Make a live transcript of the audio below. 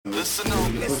Listen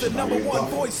up. It's the number one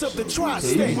voice of the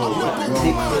tri-state.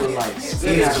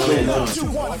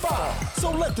 So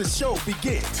let the show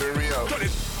begin.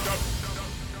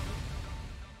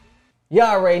 Y'all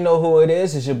already know who it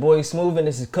is. It's your boy Smooth, and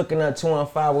this is Cooking Up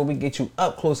 215, where we get you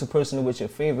up close and personal with your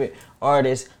favorite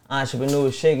artists,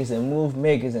 entrepreneurs, shakers, and move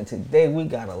makers. And today we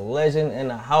got a legend in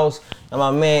the house, and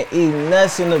my man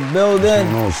E.Ness in the building.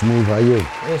 What's going on, Smooth? How you?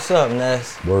 What's up,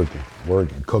 Ness? Working.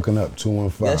 Cooking Up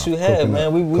 215. Yes, you have,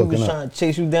 man. We was up. trying to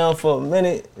chase you down for a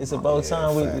minute. It's about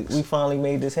time facts. we finally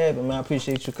made this happen, man. I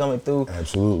appreciate you coming through.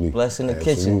 Absolutely. Blessing the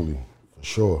kitchen. Absolutely. For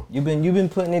sure. You've been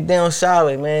putting it down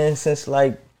solid, man, since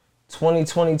like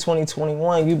 2020,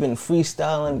 2021, you've been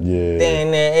freestyling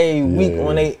down there every week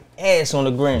on they ass on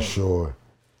the gram. For sure.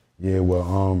 Yeah,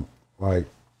 well, like,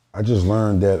 I just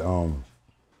learned that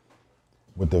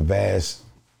with the vast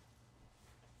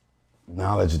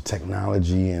knowledge of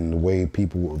technology and the way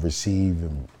people would receive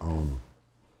and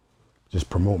just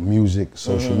promote music,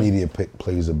 social media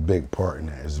plays a big part in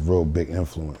that. It's a real big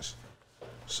influence.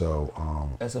 So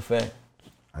That's a fact.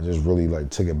 I just really like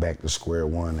took it back to square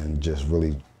one and just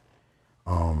really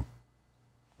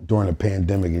during the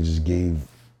pandemic, it just gave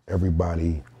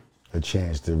everybody a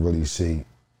chance to really see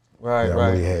that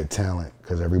I really had talent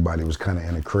because everybody was kind of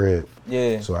in the crib.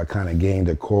 Yeah. So I kind of gained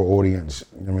a core audience,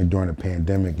 you know what I mean, during the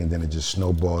pandemic, and then it just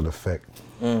snowballed effect.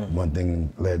 One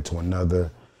thing led to another.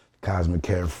 Cosmic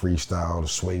Cat freestyle,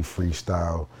 Sway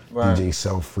freestyle, DJ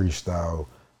Self freestyle,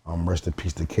 rest in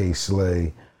peace to K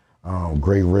Slay,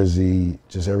 Gray Rizzy,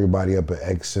 just everybody up at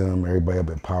XM, everybody up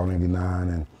at Power 99,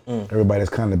 and everybody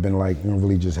that's kind of been like, you know,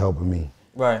 really just helping me.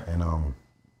 Right. And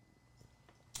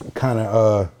kind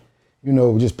of, you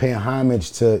know, just paying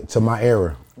homage to my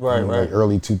era. Right, you know, like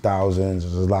early 2000s,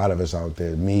 there's a lot of us out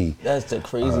there, me. That's the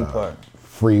crazy part.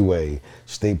 Freeway,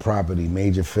 State Property,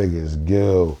 Major Figures,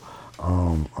 Gil,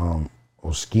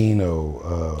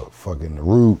 Oskino, fucking The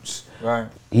Roots,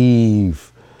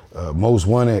 Eve, Most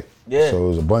Wanted. Yeah. So it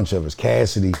was a bunch of us.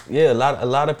 Cassidy. Yeah, a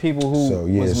lot of people who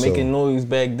was making noise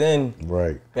back then.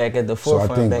 Right. Back at the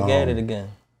forefront, I think, back at it again.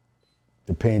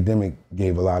 The pandemic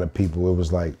gave a lot of people, it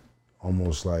was like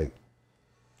almost like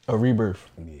a rebirth.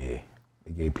 Yeah.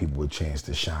 It gave people a chance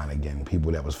to shine again.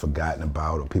 People that was forgotten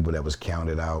about or people that was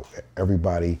counted out.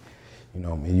 Everybody, you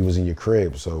know, and you was in your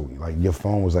crib, so like your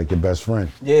phone was like your best friend.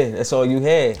 Yeah, that's all you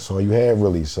had. That's all you had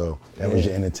really. So that was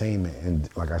your entertainment. And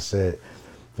like I said,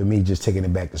 for me, just taking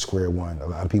it back to square one. A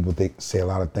lot of people say a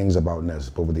lot of things about Ness,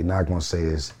 but what they're not gonna say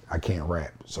is I can't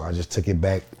rap. So I just took it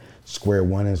back square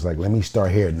one. And it's like, let me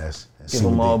start here, Ness. Give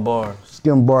them all bars. Just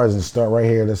give them bars and start right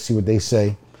here. Let's see what they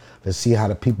say. Let's see how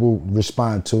the people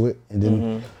respond to it. And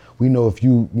then we know if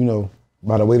you know,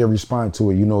 by the way they respond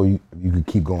to it, you know you could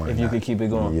keep going. If you could keep it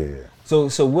going. Yeah.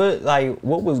 So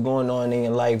what was going on in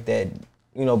your life that,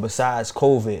 you know, besides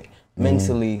COVID,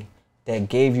 mentally, that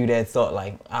gave you that thought,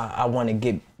 like, I want to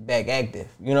get back active?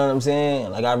 You know what I'm saying?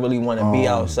 Like, I really want to be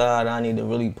outside. I need to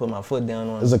really put my foot down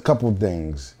on it. There's a couple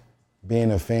things.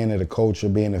 Being a fan of the culture,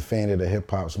 being a fan of the hip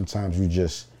hop, sometimes you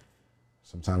just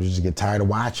get tired of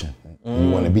watching.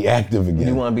 You want to be active again.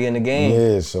 You want to be in the game.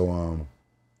 Yeah, so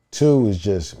two is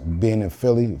just being in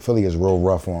Philly. Philly is real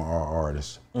rough on our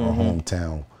artists, our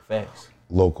hometown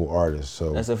local artists.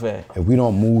 So that's a fact. If we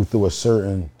don't move through at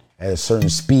a certain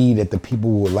speed that the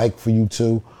people would like for you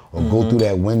to, or go through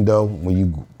that window when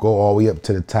you go all the way up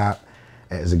to the top,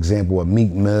 as example, a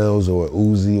Meek Mills or a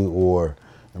Uzi or,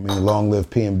 I mean, Long Live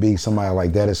P&B, somebody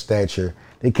like that of stature,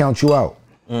 they count you out.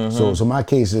 So my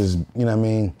case is, you know what I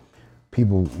mean,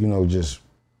 people, you know, just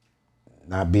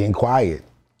not being quiet.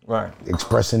 Right.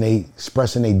 Expressing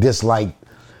they dislike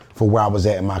for where I was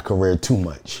at in my career too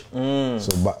much.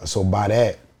 So by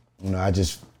that, you know, I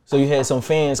just... So you had some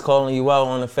fans calling you out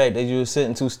on the fact that you were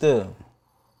sitting too still.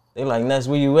 They like, Ness,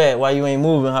 where you at? Why you ain't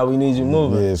moving how we need you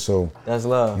moving? Yeah, so... That's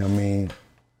love. You know what I mean?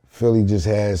 Philly just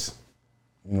has,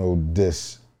 you know,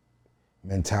 this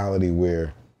mentality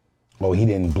where, oh, he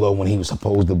didn't blow when he was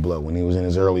supposed to blow, when he was in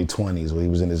his early 20s or he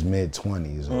was in his mid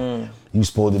 20s, or you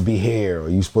supposed to be here, or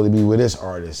you supposed to be where this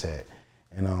artist at.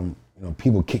 And you know,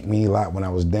 people kicked me a lot when I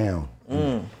was down.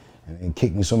 And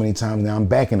kicked me so many times, now I'm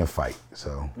back in the fight.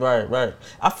 So Right.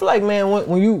 I feel like, man,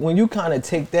 when you kind of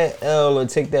take that L, or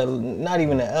take that, not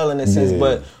even an L in a sense,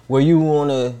 but where you on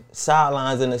the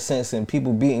sidelines in a sense and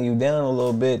people beating you down a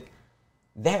little bit,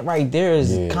 that right there is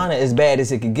kind of as bad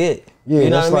as it could get. Yeah, you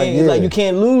know what I mean? It's like you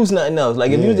can't lose nothing else.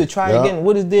 Like if you to try again,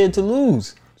 what is there to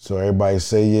lose? So everybody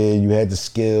say, you had the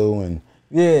skill and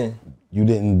you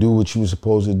didn't do what you were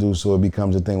supposed to do, so it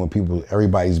becomes a thing when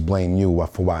everybody's blaming you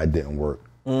for why it didn't work.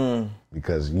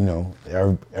 Because, you know,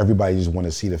 everybody just want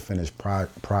to see the finished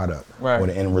product or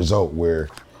the end result where,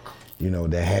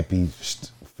 that happy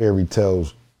fairy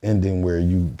tales ending where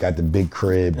you got the big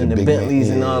crib, and the big Bentleys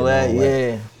and all that.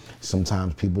 Yeah.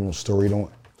 Sometimes people story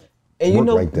don't And work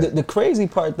like that. The crazy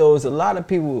part though is a lot of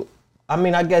people, I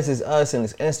mean, I guess it's us and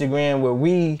it's Instagram where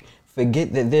we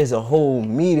forget that there's a whole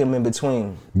medium in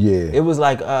between. Yeah. It was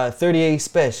like 38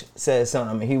 Special said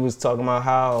something. He was talking about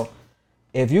how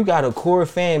if you got a core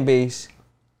fan base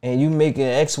and you making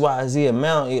XYZ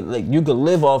amount, like you could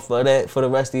live off of that for the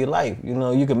rest of your life.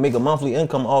 You could make a monthly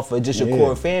income off of just your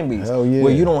core fan base. Hell yeah.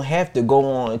 Where you don't have to go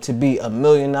on to be $1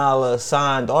 million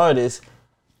signed artist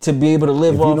to be able to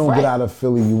live off. If you don't get out of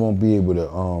Philly, you won't be able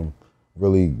to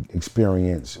really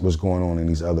experience what's going on in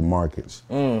these other markets.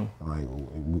 Like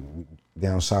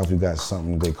down south, you got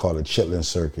something they call a chitlin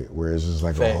circuit, where it's just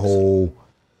like a whole,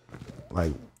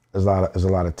 like there's a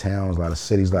lot of towns, a lot of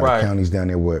cities, a lot of counties down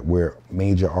there where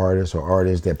major artists or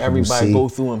artists that people everybody see, go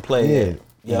through and play.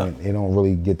 Yeah. They don't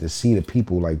really get to see the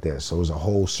people like that. So there's a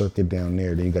whole circuit down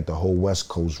there. Then you got the whole West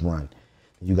Coast run.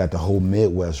 You got the whole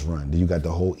Midwest run. Then you got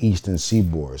the whole Eastern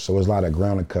Seaboard. So there's a lot of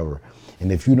ground to cover.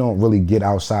 And if you don't really get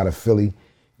outside of Philly,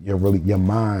 your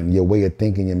mind, your way of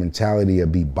thinking, your mentality will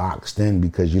be boxed in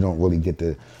because you don't really get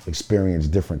to experience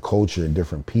different culture and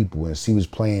different people. And see what's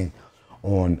playing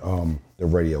on the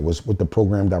radio, what the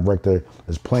program director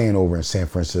is playing over in San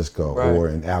Francisco or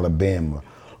in Alabama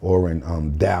or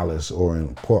in Dallas or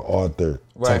in Port Arthur,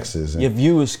 Texas. And your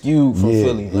view is skewed from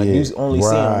Philly. Like you only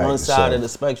seeing one side of the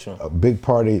spectrum. A big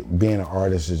part of being an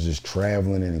artist is just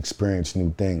traveling and experiencing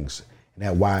new things. And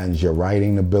that widens your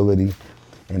writing ability,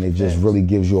 and it just really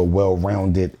gives you a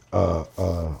well-rounded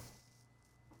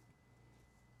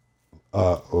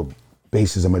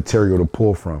basis of material to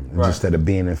pull from, instead of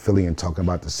being in Philly and talking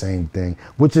about the same thing,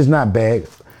 which is not bad.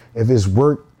 If it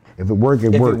work, it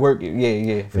work.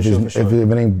 Yeah, for sure. If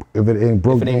it ain't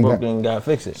broke, then gotta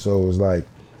fix it. So it's like,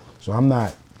 I'm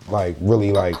not like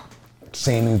really like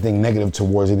saying anything negative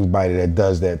towards anybody that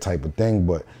does that type of thing,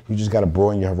 but you just gotta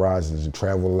broaden your horizons and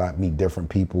travel a lot, meet different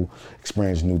people,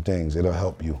 experience new things. It'll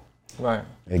help you. Right.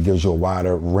 It gives you a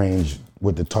wider range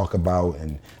what to talk about,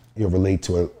 and you'll relate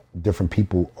to different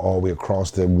people all the way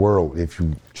across the world if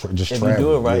you travel. If you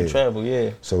do it right,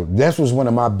 travel, So that was one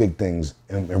of my big things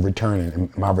in returning,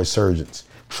 in my resurgence,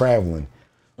 traveling,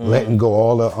 letting go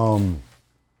all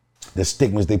the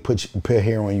stigmas they put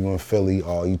here on you in Philly.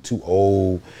 Oh, you too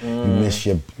old. You miss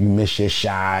your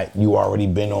shot. You already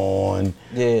been on.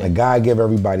 Yeah. Like God give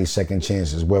everybody second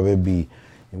chances, whether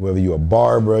you're a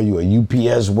barber, you a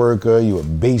UPS worker, you a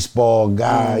baseball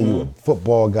guy, you a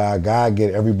football guy. God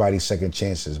get everybody second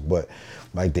chances. But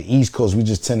like the East Coast, we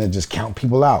just tend to just count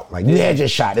people out. Like you had your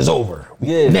shot, it's over.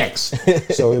 Next.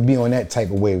 So it'd be on that type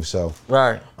of wave. So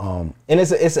and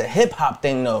it's a hip hop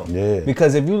thing though. Yeah.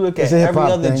 Because if you look at every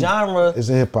other genre, it's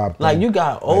a hip hop thing. Like you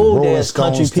got old ass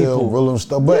country people. Rolling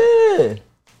Stone, but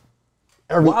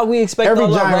why we expect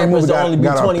all our rappers to only be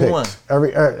 21?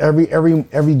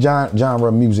 Every genre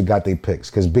of music got their picks,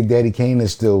 because Big Daddy Kane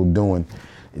is still doing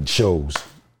shows.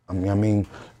 I mean,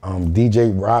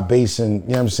 DJ Rob Bass and, you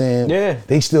know what I'm saying? Yeah.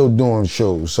 They still doing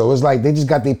shows. So it's like they just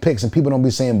got their picks, and people don't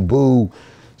be saying, boo,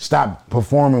 stop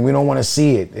performing, we don't want to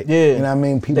see it. Yeah. You know what I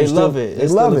mean? People love it. They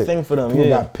love it. It's thing for them. People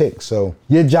got picks. So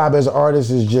your job as an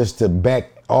artist is just to back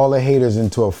all the haters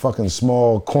into a fucking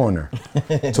small corner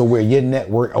to where your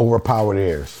network overpower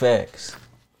theirs. Facts.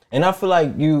 And I feel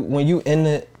like when you in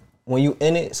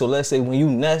it, so let's say when you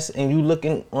Ness and you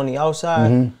looking on the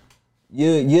outside,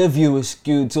 your view is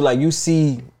skewed to like you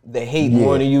see the hate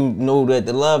more than you know that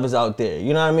the love is out there.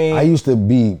 You know what I mean? I used to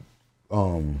be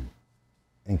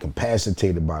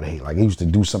incapacitated by the hate. Like it used to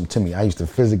do something to me. I used to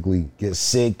physically get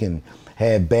sick and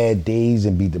have bad days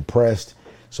and be depressed.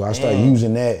 So I started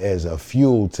using that as a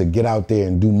fuel to get out there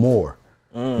and do more.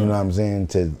 You know what I'm saying?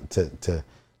 To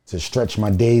stretch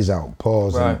my days out,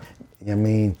 pause, and, you know what I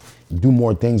mean? Do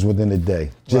more things within the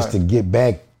day. Just to get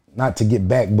back, not to get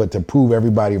back, but to prove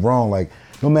everybody wrong. Like,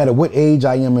 no matter what age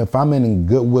I am, if I'm in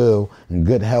goodwill and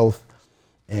good health,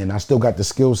 and I still got the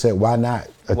skill set, why not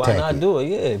attack Why not do it?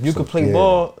 Yeah, if you could play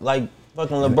ball like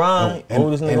fucking LeBron,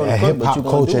 oldest nigga on the court, but you gonna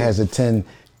culture has a tend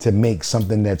to make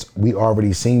something that's we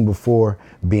already seen before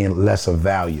being less of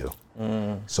value.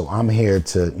 So I'm here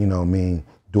to, you know what I mean,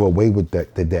 do away with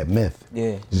that myth.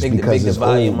 Yeah, just big because the it's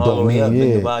volume old, all the way up, yeah.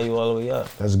 big the value all the way up.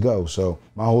 Let's go. So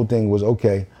my whole thing was,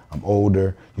 okay, I'm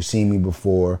older, you've seen me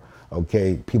before,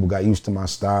 okay, people got used to my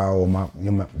style, or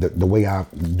the way I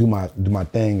do my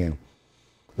thing, and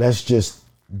let's just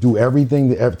do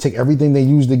everything, take everything they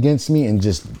used against me and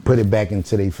just put it back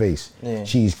into their face. Yeah.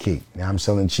 Cheesecake. Now I'm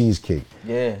selling cheesecake.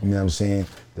 Yeah. You know what I'm saying?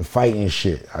 The fighting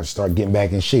shit. I start getting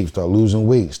back in shape, start losing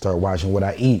weight, start watching what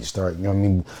I eat, start, you know what I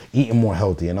mean, eating more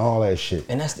healthy and all that shit.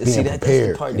 And that's Being that's the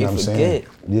prepared, part you they know what I'm forget. saying?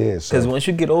 Yeah. Because once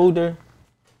you get older,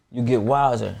 you get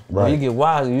wiser. Right. When you get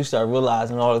wiser, you start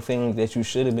realizing all the things that you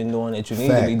should have been doing that you need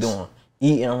to be doing.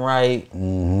 Eating right,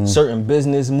 certain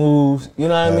business moves, you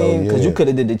know what I mean? Because you could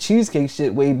have did the cheesecake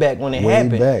shit way back when it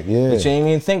happened. Back, yeah. But you ain't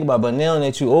even think about it. But now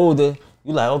that you older,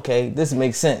 you like, okay, this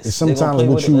makes sense. It's sometimes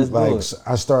what you like,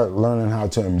 I start learning how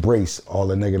to embrace all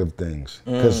the negative things.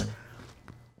 Because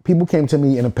people came to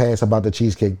me in the past about the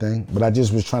cheesecake thing, but I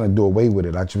just was trying to do away with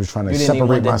it. I just was trying to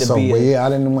separate myself. I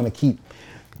didn't want to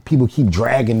people keep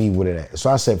dragging me with it.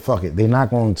 So I said, fuck it, they're not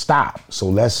going to stop. So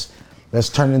let's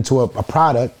turn it into a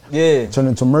product, turn it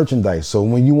into merchandise. So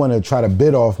when you want to try to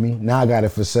bid off me, now I got it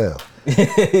for sale.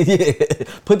 Yeah,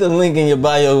 put the link in your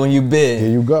bio when you bid. There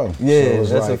you go. Yeah,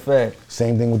 so that's a fact.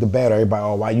 Same thing with the battle. Everybody,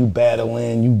 oh, why you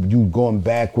battling? You going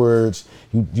backwards?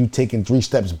 You taking 3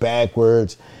 steps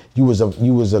backwards? You was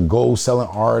a gold selling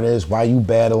artist. Why you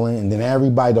battling? And then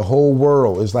everybody, the whole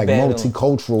world is like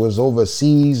multicultural. It's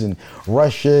overseas and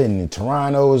Russia and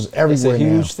Toronto is everywhere now. It's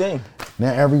a huge thing.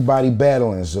 Now everybody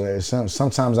battling. So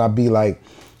sometimes I be like,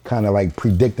 kind of like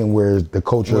predicting where the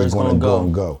culture is going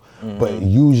to go. But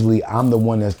usually I'm the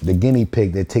one that's the guinea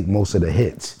pig that take most of the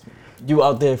hits. You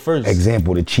out there first.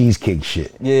 Example, the cheesecake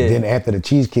shit. Yeah. Then after the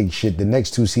cheesecake shit, the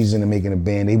next 2 seasons of making a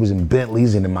band, they was in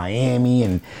Bentleys and in Miami,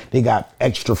 and they got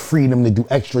extra freedom to do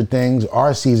extra things.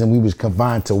 Our season, we was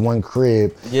confined to one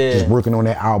crib, just working on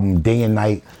that album day and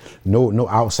night. No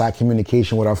outside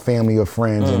communication with our family or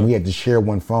friends, and we had to share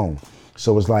one phone.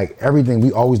 So it's like everything,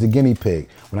 we always the guinea pig.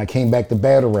 When I came back to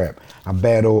battle rap, I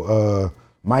battled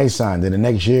My Sign. Then the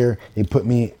next year, they put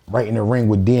me right in the ring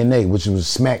with DNA, which was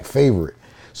Smack favorite.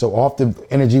 So off the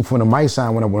energy from the My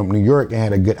Sign, when I went to New York and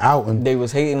had a good outing, they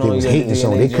was hating on you. So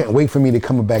they couldn't wait for me to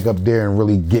come back up there and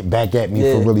really get back at me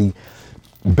for really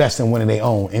besting one of their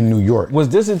own in New York. Was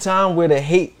this a time where the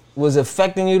hate was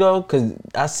affecting you though? Cause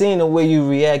I seen the way you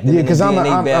reacted. Yeah, cause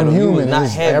I'm human.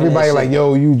 Everybody like,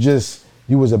 yo,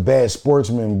 you was a bad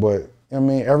sportsman, but I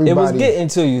mean, everybody. It was getting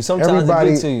to you. Sometimes it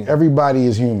gets to you. Everybody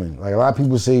is human. Like a lot of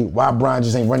people say, why Brian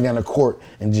just ain't run down the court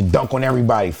and just dunk on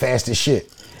everybody fast as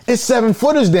shit. It's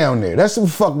 7-footers down there. That's the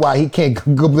fuck why he can't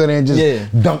go up there and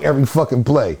just dunk every fucking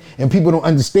play. And people don't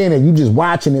understand that. You just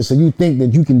watching it, so you think that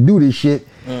you can do this shit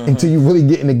until you really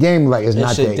get in the game. Like it's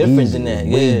not that different easy. Than that.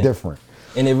 It's way different.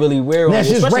 And it really wear on you. That's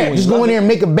just rap. Just go in there and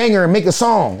make a banger and make a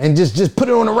song and just put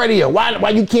it on the radio. Why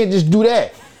you can't just do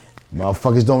that?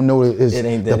 Motherfuckers don't know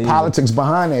the politics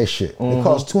behind that shit. It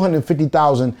costs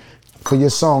 $250,000 for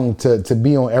your song to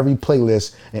be on every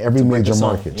playlist in every major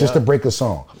market, just to break a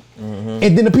song.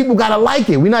 And then the people gotta like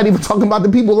it. We're not even talking about the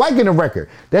people liking the record.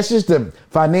 That's just the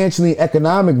financially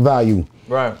economic value.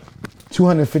 Right.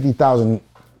 $250,000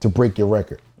 to break your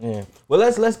record. Yeah. Well,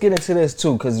 let's get into this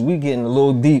too, cause we getting a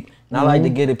little deep. And I like to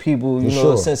get the people,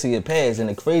 a sense of your past. And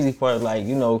the crazy part, like,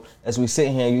 as we sit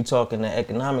here and you talking the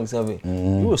economics of it,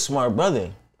 you a smart brother.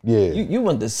 Yeah. You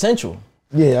went to Central.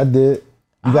 Yeah, I did.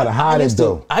 You gotta hide it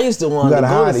though. I used to want to go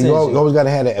to Central. You always gotta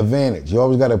have that advantage. You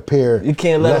always gotta appear. You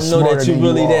can't let them know that you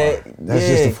really that. That's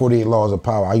just the 48 laws of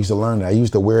power. I used to learn that. I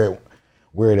used to wear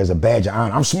it as a badge of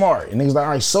honor. I'm smart. And niggas like,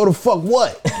 all right, so the fuck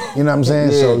what? You know what I'm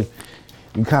saying? So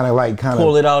you kind of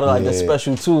pull it out like a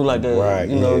special tool, like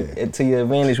to your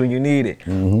advantage when you need it.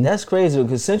 That's crazy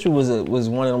because Central was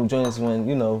one of them joints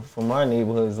when from our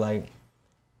neighborhoods like.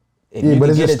 But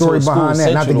there's a story behind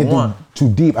that. Not to get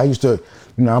too deep. I used to.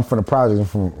 I'm from the projects. I'm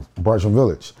from Bartram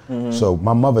Village. So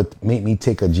my mother made me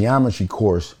take a geometry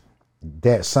course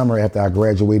that summer after I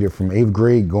graduated from 8th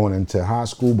grade going into high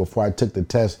school before I took the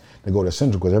test to go to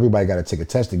Central because everybody got to take a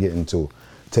test to get into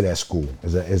that school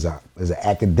as an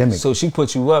academic. So she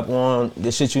put you up on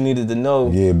the shit you needed to know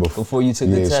before you took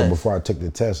the test. So before I took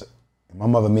the test, my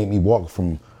mother made me walk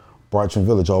from Bartram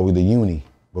Village all the way to Uni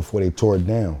before they tore it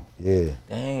down. Yeah.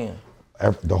 Damn.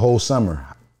 The whole summer.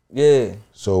 Yeah.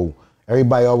 So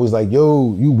everybody always like,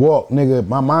 yo, you walk, nigga.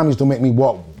 My mom used to make me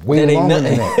walk way longer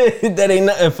than that. That ain't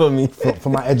nothing for me. For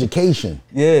my education.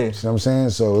 Yeah. You know what I'm saying?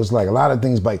 So it's like a lot of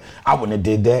things like, I wouldn't have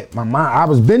did that. I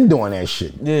was been doing that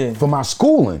shit. Yeah. For my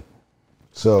schooling.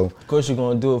 So. Of course you're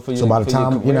going to do it for your So by the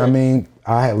time, you know what I mean,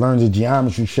 I had learned the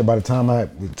geometry shit. By the time I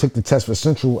took the test for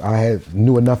Central, I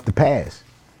knew enough to pass.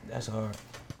 That's hard.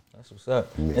 What's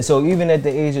up? Yeah. And so even at the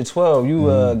age of 12,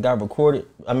 you got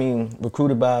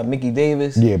recruited by Mickey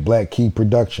Davis. Yeah, Black Key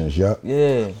Productions, yup.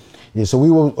 Yeah. Yeah, so we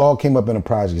all came up in the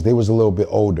projects. They was a little bit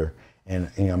older. And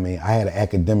I had an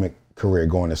academic career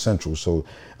going to Central. So,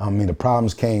 I mean, the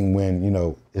problems came when, you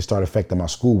know, it started affecting my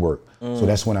schoolwork. So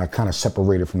that's when I kind of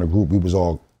separated from the group. We was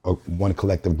all one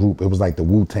collective group. It was like the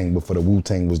Wu-Tang before the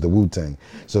Wu-Tang was the Wu-Tang.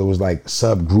 So it was like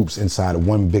subgroups inside of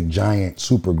one big giant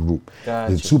super group.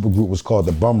 Gotcha. The super group was called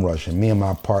the Bum Rush, and me and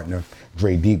my partner,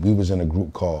 Dre Deep, we was in a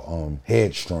group called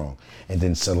Headstrong. And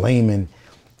then Suleiman,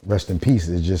 rest in peace,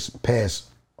 it just passed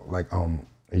like a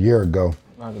year ago.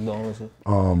 My condolences.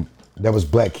 That was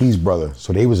Black Key's brother,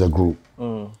 so they was a group.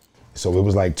 So it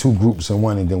was like two groups in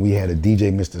one, and then we had a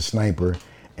DJ, Mr. Sniper,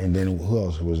 and then who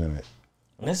else was in it?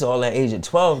 And that's all at age of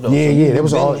 12 though. Yeah, so yeah, that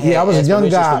was all. Yeah, I was a young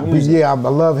guy. But Yeah, I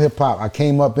love hip hop. I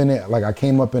came up in it, like I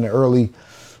came up in the early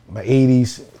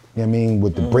 80s. You know what I mean,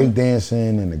 with the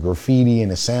breakdancing and the graffiti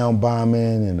and the sound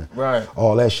bombing and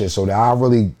all that shit. So that I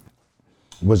really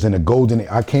was in a golden.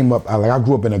 I came up. I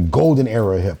grew up in a golden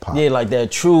era of hip hop. Yeah, like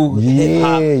that true hip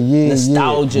hop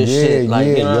nostalgia shit. Like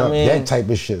you know what I mean? That type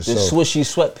of shit. The swishy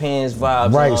sweatpants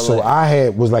vibes. Right. And all So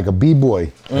that. was like a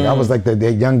b-boy. Like I was like that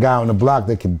young guy on the block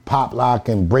that could pop lock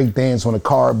and break dance on a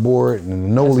cardboard and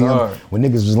linoleum. When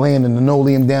niggas was laying in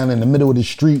linoleum down in the middle of the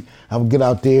street, I would get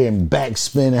out there and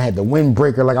backspin. I had the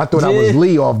windbreaker. Like I thought I was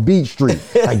Lee off Beat Street.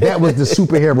 Like that was the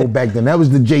superhero back then. That was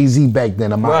the Jay-Z back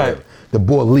then. The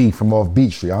boy Lee from off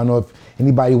Beat Street. I don't know if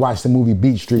anybody watched the movie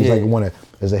Beat Street.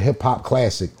 It's a hip hop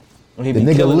classic. He be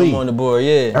killing Lee on the board,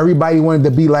 yeah. Everybody wanted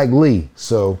to be like Lee.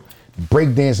 So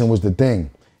breakdancing was the thing.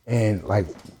 And like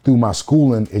through my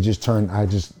schooling, it just turned, I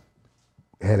just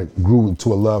grew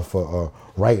into a love for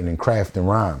writing and crafting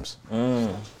rhymes.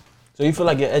 So you feel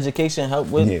like your education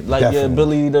helped with definitely. your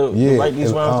ability to write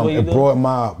these rhymes the way you do? It brought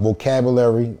my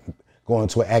vocabulary going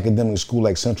to an academic school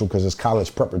like Central because it's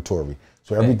college preparatory.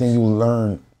 So everything you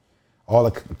learn, all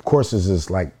the courses is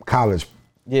like college.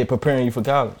 Yeah, preparing you for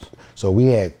college. So we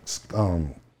had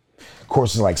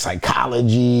courses like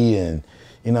psychology and,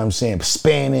 you know what I'm saying,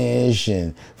 Spanish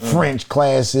and French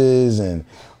classes and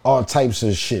all types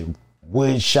of shit.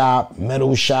 Wood shop,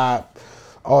 metal shop,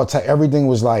 everything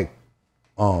was like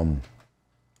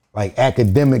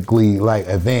academically like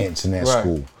advanced in that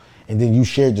school. And then you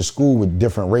shared the school with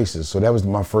different races. So that was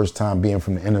my first time being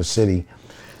from the inner city,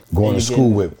 going to school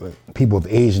with people of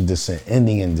Asian descent,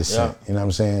 Indian descent, you know what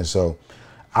I'm saying? So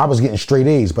I was getting straight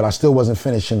A's, but I still wasn't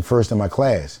finishing first in my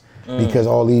class because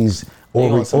all these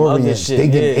Orients, they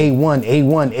get A1,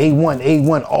 A1, A1,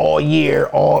 A1 all year,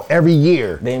 every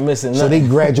year. They ain't missing nothing. So they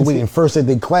graduating first in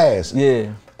their class.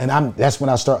 Yeah. And that's when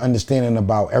I start understanding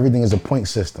about everything is a point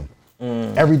system.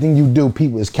 Everything you do,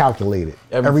 people, is calculated.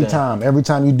 Every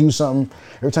time you do something,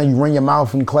 every time you run your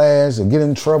mouth in class or get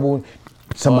in trouble,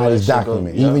 somebody's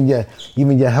documented.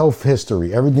 Even your health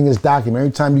history, everything is documented.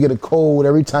 Every time you get a cold,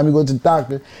 every time you go to the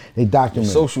doctor, they document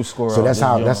it. Social score. So that's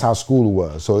how school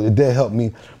was. So it did help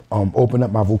me open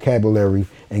up my vocabulary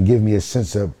and give me a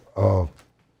sense of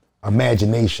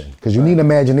imagination. Because you need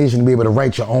imagination to be able to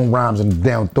write your own rhymes and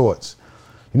down thoughts.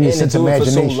 You need a sense of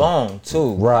imagination. For so long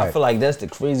too. Right. I feel like that's the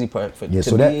crazy part. To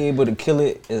be able to kill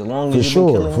it as long as you've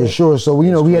been killing it. For sure. So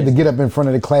we had to get up in front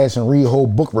of the class and read whole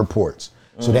book reports.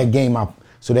 So that gave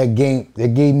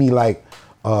me like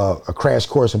a crash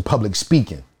course in public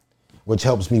speaking, which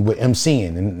helps me with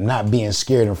MCing and not being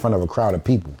scared in front of a crowd of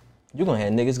people. You're gonna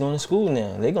have niggas going to school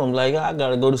now. They gonna be like, I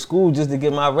gotta go to school just to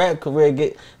get my rap career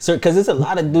because it's a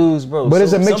lot of dudes, bro. But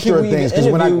it's a mixture of things. Because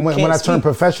when I turned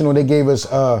professional, they gave us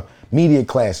media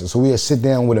classes. So we had sit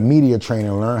down with a media trainer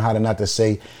and learn how to not to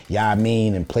say, yeah, I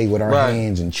mean, and play with our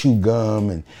hands and chew gum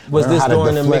and was this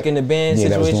during the Making the Band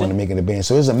situation? Yeah, that was during the Making the Band.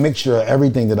 So it's a mixture of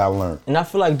everything that I learned. And I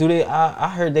feel like, I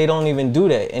heard they don't even do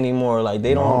that anymore. Like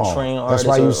they don't train artists.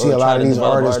 That's why you see a lot of these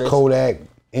artists, Kodak,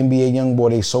 NBA Youngboy,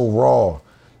 they so raw.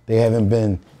 They haven't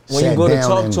been when you go to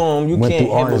talk to them, you can't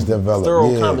have a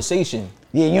thorough conversation.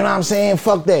 Yeah, you know what I'm saying?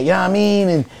 Fuck that, you know what I mean?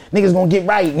 And niggas gonna get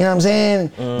right, you know what I'm saying?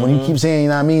 When you keep saying, you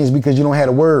know what I mean, it's because you don't have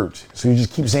the words. So you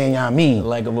just keep saying, you know what I mean?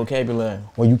 Like a vocabulary.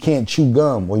 Or you can't chew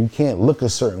gum, or you can't look a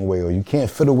certain way, or you can't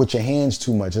fiddle with your hands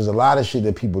too much. There's a lot of shit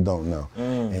that people don't know.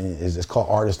 And it's called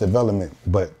artist development.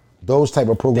 But those type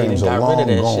of programs are long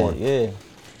gone. Shit, yeah.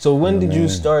 So when did you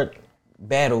start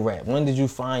battle rap? When did you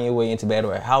find your way into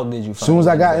battle rap? How did you find As soon as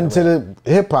I got into the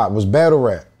hip hop was battle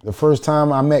rap. The first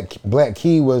time I met Black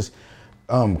Key was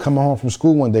coming home from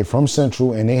school one day from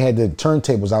Central, and they had the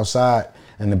turntables outside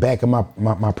in the back of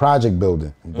my project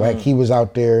building. Black Key was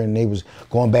out there, and they was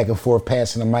going back and forth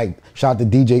passing the mic. Shout out to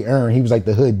DJ Earn. He was like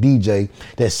the hood DJ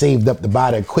that saved up to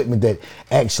buy the equipment that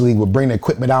actually would bring the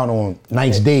equipment out on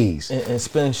nice days. And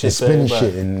spin shit.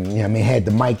 And you know what I mean, had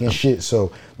the mic and shit.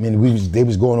 So I mean, they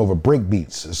was going over break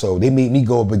beats. So they made me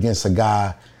go up against some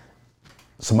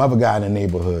other guy in the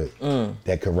neighborhood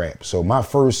that could rap. So my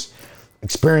first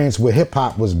experience with hip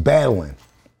hop was battling.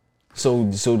 So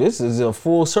this is a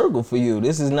full circle for you.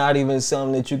 This is not even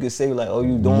something that you could say like, oh,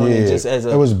 you doing it just as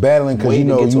a. It was battling because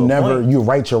you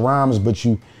write your rhymes, but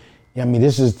I mean,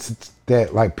 this is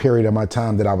that like period of my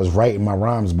time that I was writing my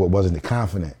rhymes, but wasn't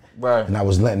confident. Right. And I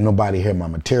was letting nobody hear my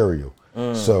material.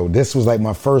 So this was like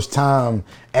my first time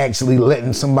actually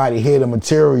letting somebody hear the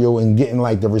material and getting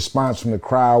like the response from the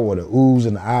crowd or the oohs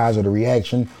and the eyes or the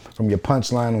reaction from your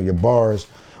punchline or your bars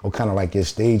or kind of like your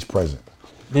stage presence.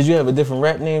 Did you have a different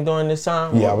rap name during this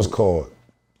time? Yeah, I was called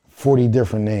 40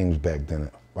 different names back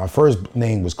then. My first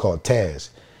name was called Taz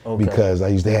because I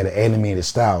used to have an animated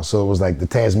style. So it was like the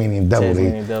Tasmanian Devil.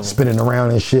 They spinning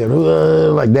around and shit,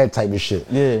 like that type of shit.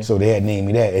 Yeah. So they had named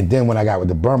me that. And then when I got with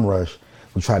the Bum Rush,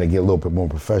 we tried to get a little bit more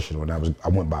professional. And I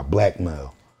went by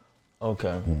Blackmail.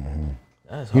 Okay.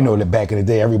 That's hard. You know that back in the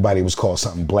day, everybody was called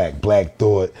something Black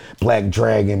Thought, Black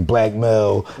Dragon,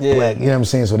 Blackmail, Black, you know what I'm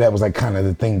saying? So that was like kind of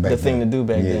the thing back then. The thing to do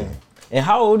back then. And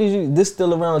how old is you? This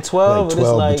still around 12? Like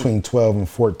 12, between 12 and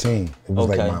 14. It was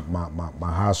like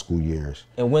my high school years.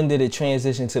 And when did it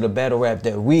transition to the battle rap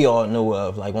that we all know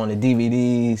of, like on the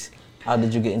DVDs? How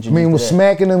did you get introduced to that? I mean, with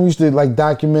Smacking Them, we used to like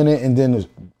document it, and then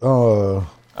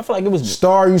I feel like it was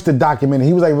Star used to document it.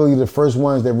 He was like really the first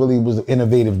ones that really was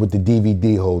innovative with the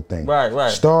DVD whole thing.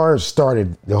 Right. Star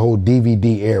started the whole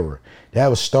DVD era. That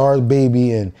was Star's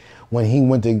baby, and when he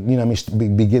went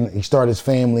to, he started his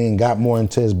family and got more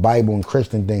into his Bible and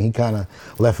Christian thing, he kind of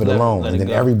left it alone. And then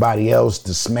everybody else,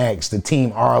 the Smacks, the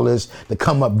Team Arliss, the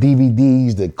Come Up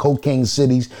DVDs, the Cocaine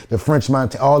Cities, the French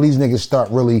Montana, all these niggas start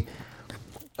really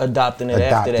adopting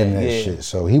after that shit.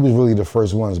 So he was really the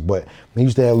first ones, but he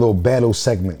used to have little battle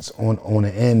segments on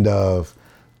the end of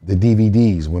the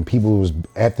DVDs when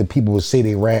after people would say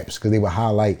they raps because they would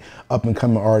highlight up and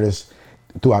coming artists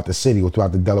throughout the city or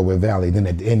throughout the Delaware Valley. Then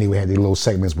at the end they had their little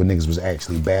segments where niggas was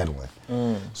actually battling.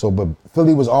 So, but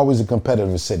Philly was always a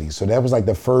competitive city. So that was like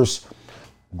the first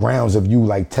grounds of you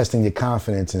like testing your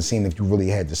confidence and seeing if you really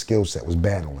had the skill set was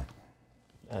battling.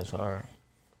 That's hard.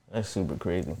 That's super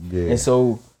crazy. Yeah. And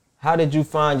so how did you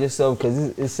find yourself,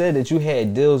 because it said that you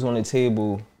had deals on the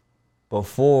table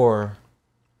before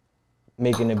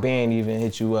making the band even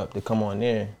hit you up to come on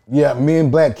there. Yeah, me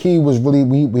and Black Key was really,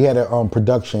 we had a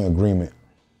production agreement.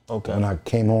 Okay. When I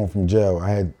came home from jail, I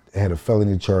had a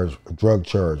felony charge, a drug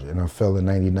charge, and I fell in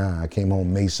 99. I came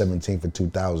home May 17th of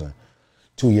 2000.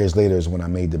 2 years later is when I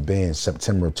made the band,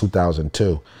 September of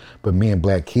 2002. But me and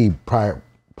Black Key, prior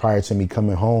to me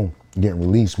coming home, getting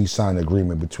released, we signed an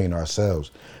agreement between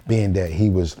ourselves, being that he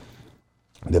was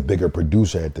the bigger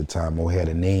producer at the time, or had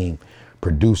a name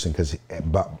producing, because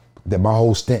my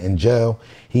whole stint in jail,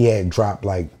 he had dropped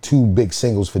like 2 big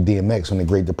singles for DMX on the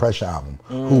Great Depression album.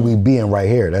 Who We Being right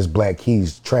here, that's Black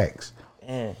Key's tracks.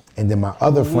 And then my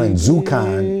other friend,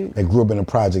 Zukan, that grew up in the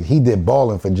project, he did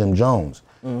Ballin' for Jim Jones.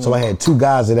 So I had 2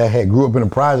 guys that I had grew up in the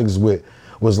projects with,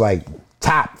 was like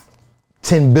top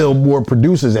 10 Billboard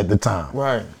producers at the time.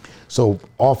 Right. So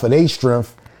off of their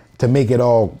strength, to make it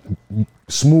all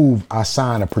smooth, I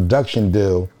signed a production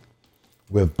deal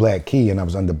with Black Key, and I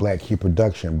was under Black Key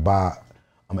production by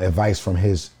advice from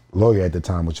his lawyer at the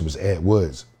time, which was Ed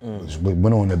Woods, which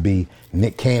went on to be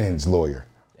Nick Cannon's lawyer.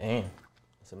 Damn,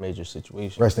 it's a major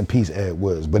situation. Rest in peace, Ed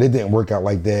Woods. But it didn't work out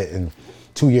like that, and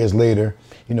 2 years later,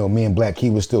 me and Black Key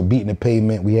was still beating the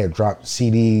pavement. We had dropped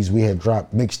CDs, we had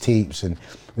dropped mixtapes, and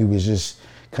we was just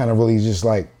kind of really just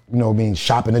like,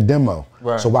 shopping a demo.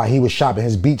 Right. So while he was shopping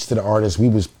his beats to the artists, we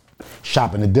was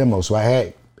shopping the demo. So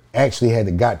I actually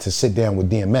got to sit down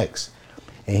with DMX,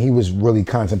 and he was really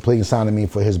contemplating signing me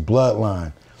for his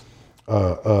Bloodline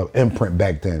imprint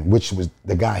back then, which was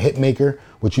the guy Hitmaker,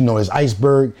 which is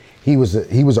Iceberg. He was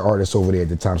an artist over there at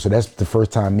the time. So that's the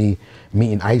first time me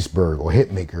meeting Iceberg or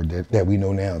Hitmaker that we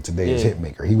know now today is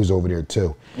Hitmaker. He was over there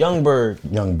too. Youngberg.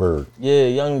 Yeah,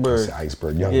 Youngberg.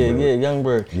 Iceberg. Yeah,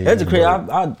 Youngberg. That's crazy.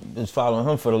 I was following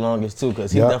him for the longest too,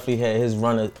 because he definitely had his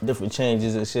run of different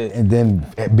changes and shit. And then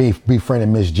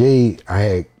befriending Miss Jade,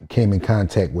 I came in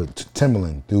contact with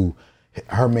Timbaland through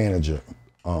her manager.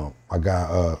 I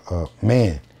got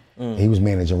Man. He was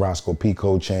managing Roscoe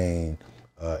Pico Chain,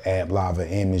 Ab Lava,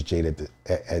 and Miss Jade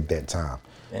at that time.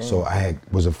 Damn. So I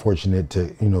was fortunate to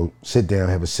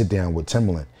have a sit down with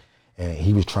Timbaland, and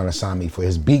he was trying to sign me for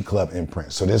his Beat Club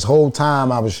imprint. So this whole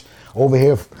time I was over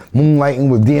here moonlighting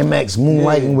with DMX,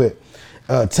 moonlighting with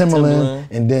Timbaland,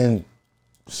 and then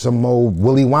some old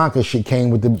Willy Wonka shit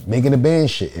came with the making the band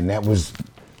shit, and that was.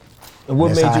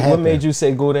 What made you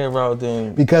say go that route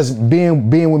then? Because being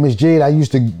with Miss Jade, I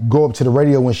used to go up to the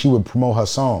radio when she would promote her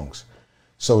songs.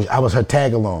 So I was her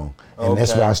tag along. And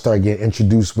that's where I started getting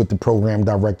introduced with the program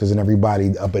directors and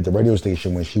everybody up at the radio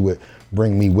station when she would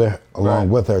bring me along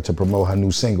with her to promote her new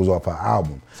singles off her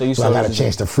album. So I got a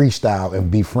chance to freestyle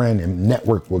and befriend and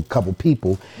network with a couple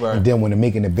people. And then when the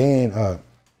Making the Band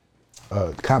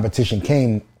competition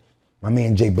came, my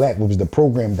man Jay Black, who was the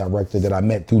program director that I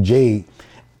met through Jade,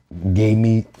 gave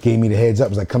me the heads up. It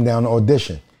was like, come down to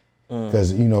audition.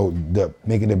 Because, you know, the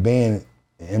Making the Band,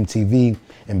 MTV,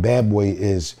 and BadBoy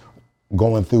is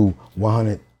going through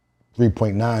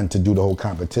 103.9 to do the whole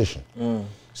competition.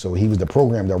 So he was the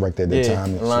program director at the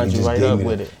time. Yeah, lined you right up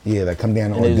with it. Yeah, like come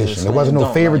down to audition. There wasn't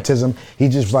no favoritism. He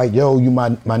just like, yo, you my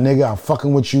nigga, I'm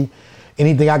fucking with you.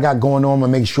 Anything I got going on, I'm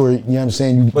gonna make sure, you know what I'm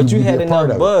saying, But you had be a part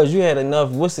enough of buzz, you had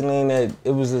enough whistling that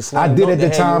it was a slam I did at the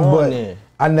time, but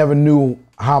I never knew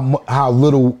how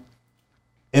little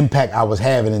impact I was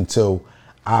having until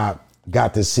I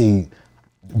got to see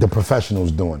the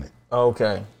professionals doing it.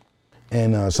 Okay.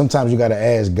 And sometimes you gotta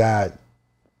ask God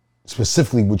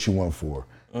specifically what you want for.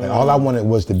 Like all I wanted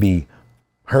was to be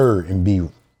heard and be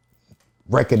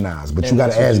recognized, but you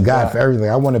gotta ask God for everything.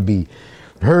 I wanna be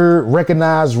heard,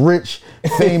 recognized, rich,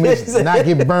 famous, not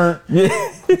get burnt,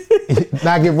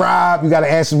 not get robbed. You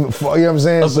gotta ask him for, you know what I'm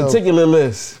saying? A particular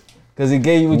list. Cause he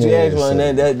gave you what you asked for,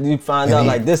 and that you find out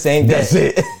like this ain't that. That's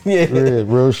it.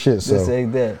 Real shit. This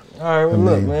ain't that. All right, well,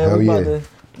 look, man,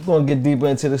 we're gonna get deeper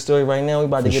into the story right now. We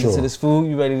about to get into this food.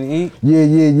 You ready to eat?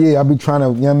 Yeah. I be trying to,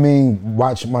 you know what I mean,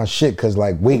 watch my shit, cause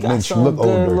like weight makes you look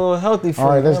older. A little healthy food. All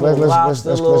right, let's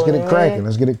get it cracking.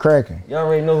 Let's get it cracking. Y'all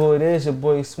already know who it is. Your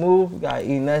boy Smooth. We got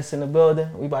E.Ness in the building.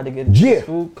 We about to get into this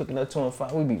food. Cooking up 2 and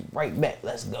 5. We be right back.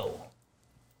 Let's go.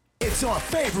 It's our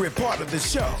favorite part of the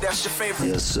show. That's your favorite?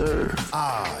 Yes, sir.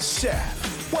 Ah,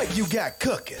 chef, what you got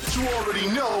cooking? You already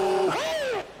know.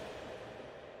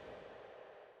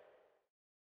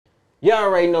 Y'all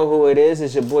already know who it is.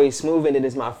 It's your boy Smooth, and it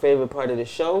is my favorite part of the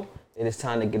show. It is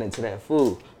time to get into that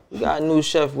food. We got a new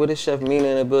chef with us, Chef Mina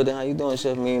in the building. How you doing,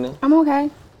 Chef Mina? I'm okay.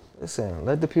 Listen,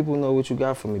 let the people know what you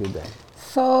got for me today.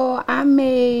 So I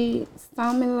made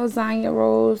salmon lasagna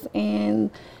rolls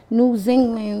and New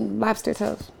Zealand lobster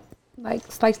tails,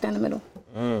 like sliced down the middle.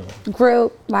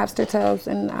 Grilled lobster tails,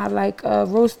 and I like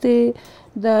roasted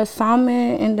the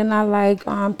salmon, and then I like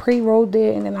pre-rolled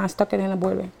it, and then I stuck it in a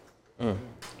boiler.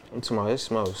 I'm talking about, it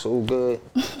smells so good.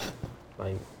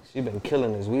 Like, she been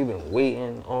killing us. We've been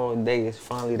waiting all day. It's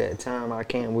finally that time. I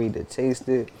can't wait to taste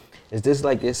it. Is this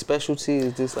like your specialty?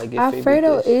 Is this like your favorite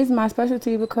Alfredo dish? is my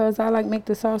specialty because I like make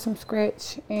the sauce from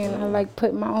scratch, and I like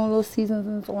put my own little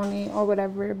seasonings on it or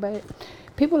whatever. But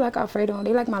people like Alfredo, and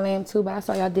they like my lamb too, but I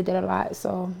saw y'all did that a lot,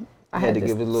 so I had to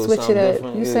give it a little switch it up.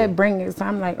 different. You said bring it, so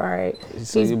I'm like, all right,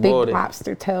 So these you big bought it.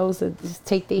 lobster tails, just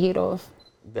take the head off.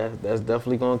 That's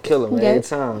definitely gonna kill them every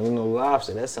time. You know,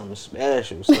 lobster, that's something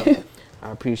special. So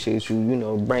I appreciate you, you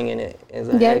know, bringing it as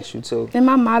I asked you to. And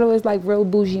my motto is like real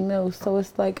bougie meals, so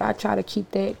it's like I try to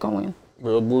keep that going.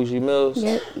 Real bougie meals?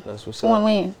 Yep. That's what's up. On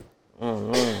land.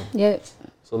 Yep.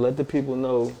 So let the people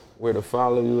know where to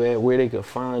follow you at, where they can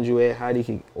find you at, how they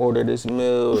can order this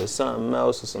meal or something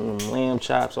else or some lamb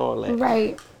chops, all that.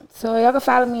 Right. So y'all can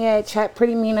follow me at Chat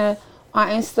Pretty Mina on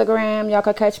Instagram. Y'all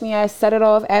can catch me at Set It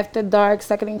Off After Dark,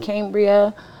 second in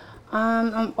Cambria.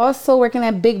 I'm also working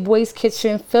at Big Boy's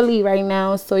Kitchen, Philly right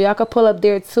now, so y'all can pull up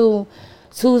there too,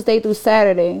 Tuesday through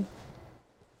Saturday.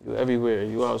 You everywhere.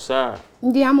 You outside.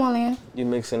 Yeah, I'm all in. You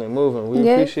mixing and moving. We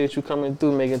appreciate you coming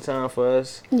through, making time for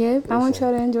us. Yeah, I want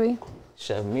y'all to enjoy.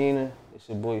 Chef Mina, it's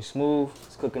your boy Smooth.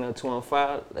 It's cooking up 2 on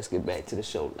 5. Let's get back to the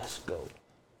show. Let's go.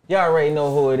 Y'all already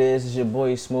know who it is. It's your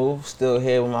boy Smooth. Still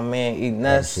here with my man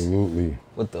E.Ness. Absolutely.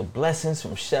 With the blessings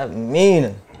from Chef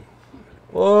Mina.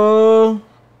 Oh,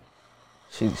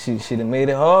 she done made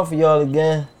it hard for y'all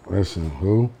again. Listen,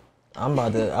 who?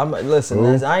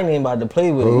 Listen, I ain't even about to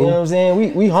play with it. You know what I'm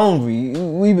saying? We hungry.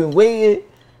 We been waiting.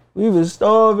 We been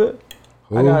starving.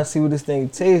 I gotta see what this thing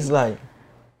tastes like.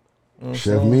 You know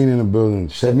Chef Mina in the building.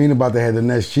 Chef Mina about to have the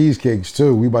next cheesecakes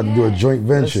too. We about to do a joint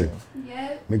venture.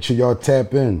 Make sure y'all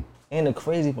tap in. And the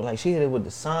crazy part, like she hit it with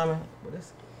the salmon, but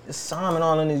it's salmon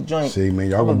all in this joint. See, man,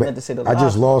 y'all I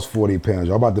just lost 40 pounds.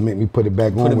 Y'all about to make me put it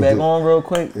back on. Put it back on real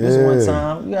quick. This one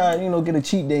time. You gotta, get a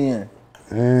cheat day in.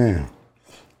 Yeah.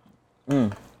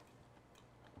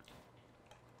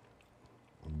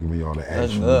 Give me all the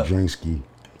actual drinkski.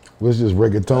 What's this,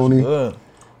 rigatoni?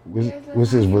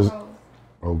 What's this?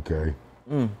 Okay.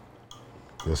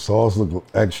 The sauce look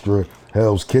extra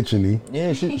Hell's Kitchen-y.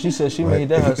 Yeah, she said she made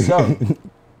that herself.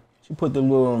 She put the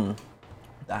little,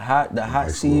 the hot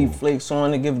nice seed flakes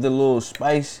on to give it the little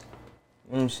spice.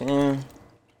 You know what I'm saying?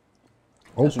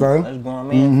 Okay. That's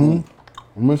gourmet food.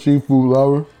 I'm a seafood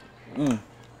lover.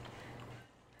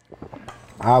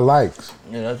 I likes.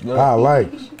 Yeah, that's good. I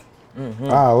likes.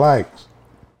 I likes.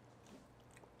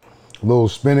 Little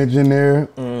spinach in there.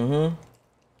 A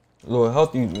little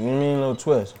healthy, you know what I mean? A little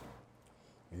twist.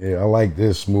 Yeah, I like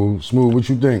this, Smooth. Smooth, what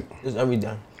you think? It's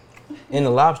everything. And the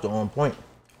lobster on point.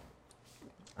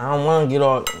 I don't want to get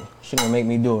all, she gonna make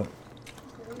me do it.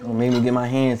 Gonna make me get my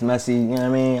hands messy, you know what I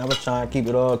mean? I was trying to keep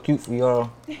it all cute for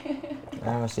y'all.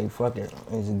 I say, fuck it.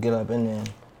 Just get up in there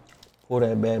and pull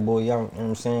that bad boy out, you know what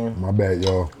I'm saying? My bad,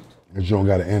 y'all. If you don't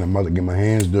got to end, I'm about to get my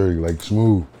hands dirty like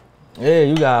Smooth. Yeah,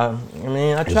 you got, I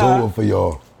mean, I It's try. over for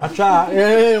y'all. I try,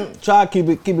 yeah, try to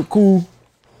keep it cool.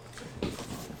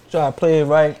 Try to play it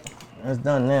right. It's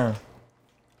done now.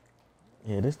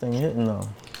 Yeah, this thing hitting though.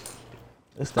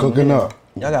 This thing Cooking hitting. up.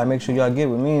 Y'all gotta make sure y'all get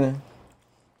with me then.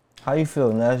 How you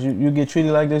feel, Nas? You get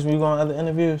treated like this when you go on other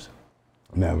interviews?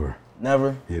 Never.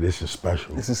 Never? Yeah, this is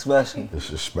special. This is special. This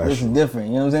is special. This is different,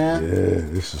 you know what I'm saying?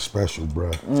 Yeah, this is special,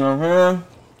 bruh. You know what I'm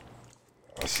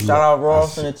saying? Shout out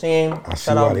Ross and the team. I see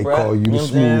Shout why out they Brett, call you the know what I'm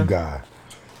smooth saying? guy.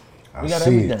 I We got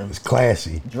see everything. it. It's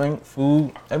classy. Drink,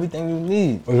 food, everything you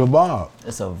need. It's a vibe.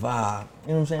 It's a vibe. You know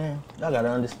what I'm saying? Y'all gotta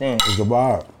understand. It's a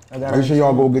vibe. I gotta Make sure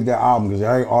y'all go get that album because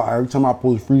every time I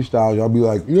post freestyles, y'all be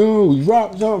like, yo, you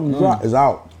drop something. Drop. It's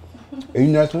out.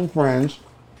 E.Ness and Friends.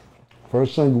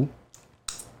 First single.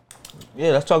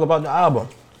 Yeah, let's talk about the album.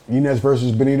 E.Ness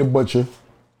versus Benny the Butcher.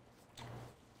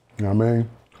 You know what I mean?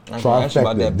 I can ask you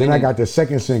about Trifecta. that Then I Benny. got the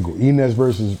second single, E.Ness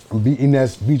versus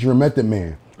E.Ness featuring Method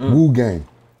Man, Wu Gang,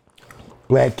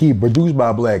 Black Key, produced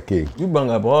by Black Key. You brought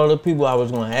up all the people I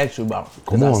was gonna ask you about.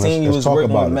 Because Come I on, seen you let's was talk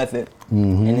working about with it. Method.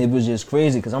 And it was just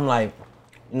crazy because I'm like,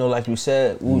 you know, like you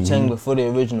said, Wu-Tang before the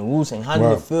original Wu-Tang. How did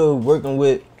Right. it feel working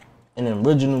with an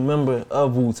original member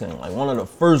of Wu-Tang? Like one of the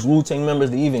first Wu-Tang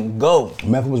members to even go.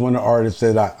 Method was one of the artists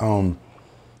that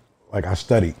I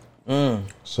studied.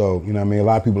 So, you know what I mean? A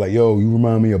lot of people like, yo, you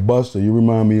remind me of Busta. You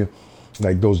remind me of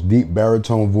like those deep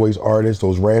baritone voice artists,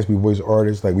 those raspy voice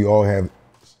artists. Like we all have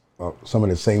some of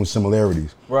the same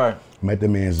similarities. Right.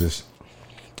 Method Man is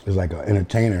like an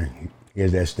entertainer. He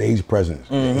has that stage presence,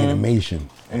 the animation.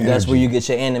 And that's where you get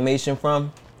your animation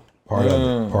from? Part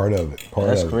of it.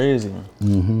 That's crazy.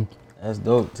 That's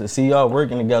dope. To see y'all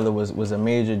working together was a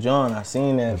major joint. I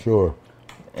seen that. For sure.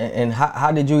 And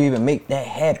how did you even make that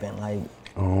happen? Like,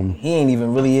 he ain't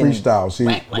even really in Freestyle. See,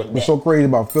 like what's that. so crazy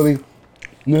about Philly,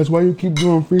 and that's why you keep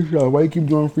doing freestyle. Why you keep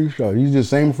doing freestyle? These are the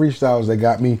same freestyles that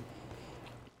got me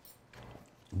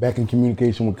back in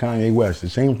communication with Kanye West. The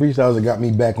same freestyles that got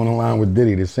me back on the line with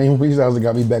Diddy. The same freestyles that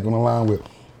got me back on the line with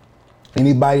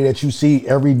anybody that you see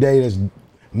every day that's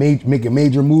making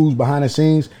major moves behind the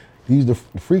scenes. These the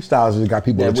freestyles that got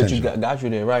people That what attention. you got you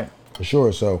there, right? For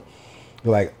sure. So,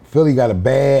 like, Philly got a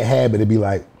bad habit to be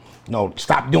like, no,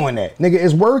 stop doing that. Nigga,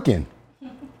 it's working.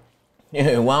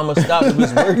 Yeah, why I'm gonna stop if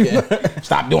it's working?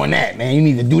 Stop doing that, man. You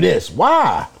need to do this.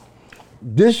 Why?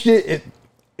 This shit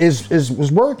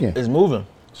is working. It's moving.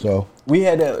 So, We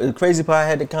had the crazy part. I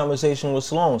had the conversation with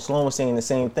Sloan. Sloan was saying the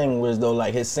same thing, whereas though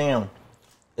like his sound,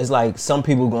 it's like some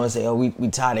people gonna say, oh, we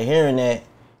tired of hearing that.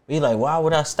 He like, why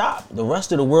would I stop? The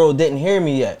rest of the world didn't hear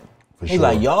me yet. For He's sure.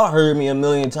 like, y'all heard me a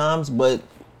million times, but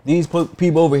these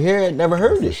people over here had never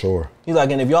heard for it. sure. He's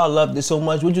like, and if y'all loved it so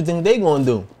much, what you think they gonna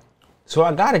do? So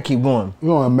I gotta keep going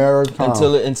We're on a marathon.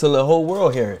 until the whole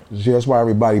world hear it. See, that's why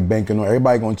everybody banking on.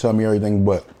 Everybody gonna tell me everything,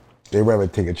 but they rather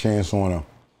take a chance on a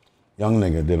young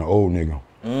nigga than an old nigga.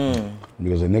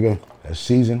 Because a nigga that's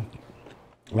seasoned,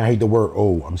 and I hate the word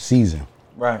old. I'm seasoned.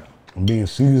 Right. And being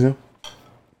seasoned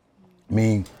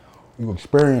mean you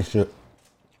experience it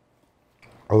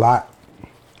a lot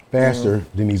faster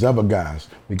than these other guys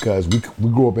because we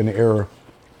grew up in the era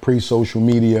pre-social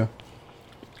media,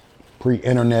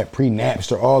 pre-internet,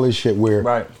 pre-Napster, all this shit where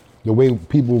Right. the way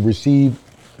people receive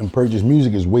and purchase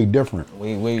music is way different.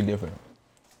 Way different.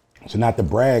 So not to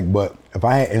brag, but if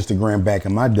I had Instagram back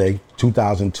in my day,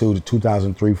 2002 to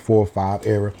 2003, 4, 5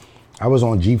 era, I was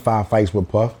on G5 Fights with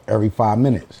Puff every 5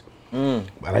 minutes. But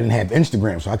I didn't have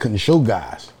Instagram, so I couldn't show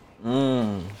guys. You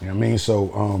know what I mean?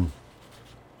 So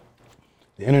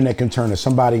the internet can turn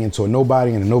somebody into a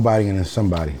nobody and a nobody into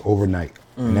somebody overnight.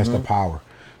 And that's the power.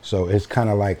 So it's kind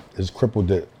of like, it's crippled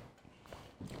the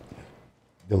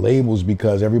labels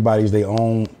because everybody's their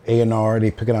own A&R,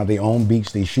 they picking out their own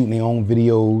beats, they shooting their own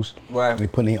videos, Right. they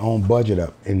putting their own budget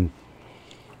up. And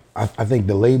I think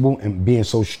the label and being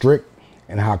so strict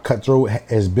and how cutthroat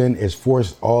has been has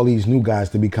forced all these new guys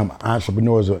to become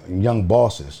entrepreneurs and young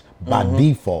bosses by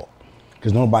default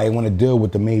because nobody want to deal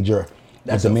with the major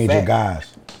That's a major fact.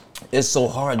 guys. it's so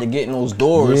hard to get in those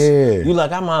doors. Yeah. You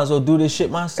like, I might as well do this shit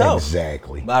myself.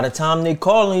 Exactly. By the time they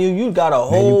calling you, you got a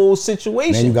whole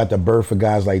situation. Then you got the birth of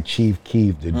guys like Chief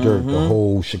Keef, the Dirt, the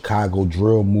whole Chicago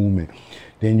drill movement.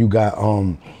 Then you got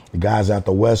the guys out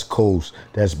the West Coast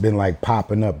that's been like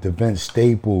popping up, the Vince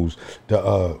Staples, the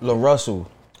La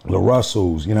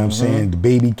Russells, you know what I'm saying? The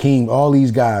Baby King, all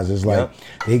these guys, it's like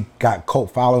they got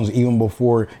cult followings even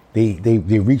before they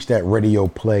reached that radio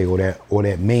play or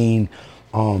that main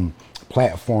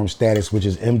platform status, which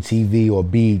is MTV or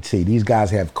BET. These guys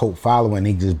have cult following.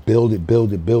 They just build it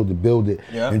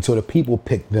until the people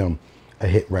pick them a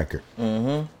hit record.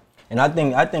 And I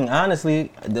think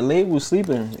honestly, the label's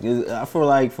sleeping. I feel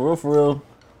like for real,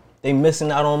 they missing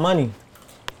out on money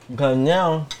because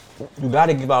now you got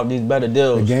to give out these better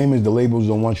deals. The game is the labels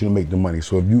don't want you to make the money.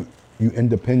 So if you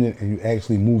independent and you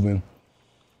actually moving,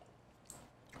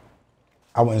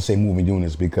 I wouldn't say moving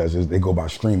units because they go by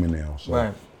streaming now. So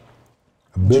right.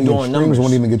 A billion streams numbers.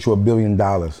 won't even get you $1 billion.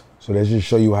 So that just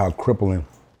show you how crippling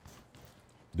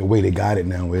the way they got it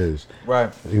now is.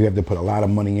 Right. You have to put a lot of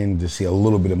money in to see a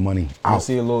little bit of money out. To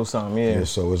see a little something, yeah.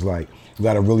 So it's like you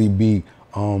got to really be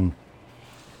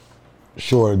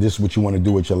sure this is what you want to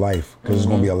do with your life because there's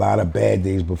going to be a lot of bad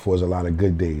days before there's a lot of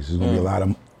good days. There's going to be a lot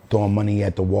of throwing money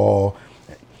at the wall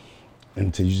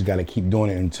until you just got to keep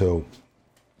doing it until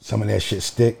some of that shit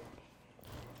stick.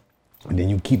 And then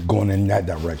you keep going in that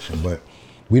direction. But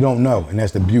we don't know. And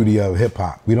that's the beauty of hip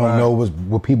hop. We don't know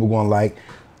what people going to like.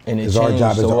 And it's our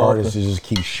job as an artist to just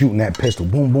keep shooting that pistol,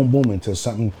 boom, boom, boom, until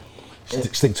something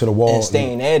stick to the wall. And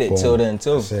staying at it boom. Till then,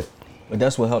 too. That's it. But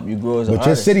that's what helped you grow as an artist. But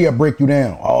your city will break you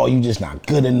down. Oh, you just not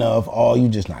good enough. Oh, you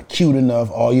just not cute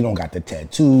enough. Oh, you don't got the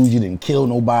tattoos. You didn't kill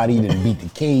nobody. You didn't beat the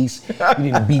case. You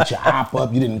didn't beat your op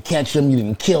up. You didn't catch him. You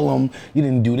didn't kill him. You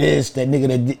didn't do this. That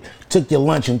nigga that took your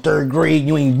lunch in 3rd grade,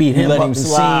 you ain't beat him let up him the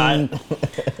slide.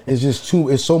 scene.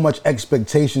 It's so much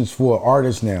expectations for an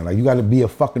artist now. Like, you got to be a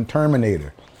fucking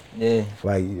Terminator. Yeah.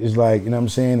 Like, it's like, you know what I'm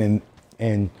saying?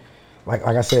 And like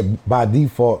I said, by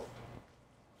default,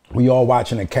 we all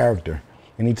watching a character.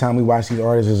 Anytime we watch these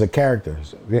artists as a character,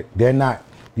 they're not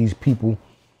these people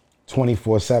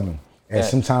 24/7. At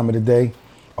some time of the day,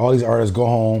 all these artists go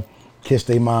home, kiss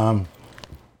their mom,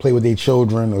 play with their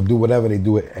children, or do whatever they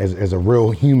do as a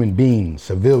real human being,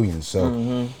 civilians.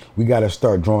 So we got to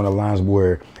start drawing the lines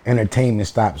where entertainment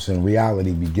stops and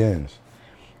reality begins.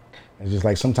 It's just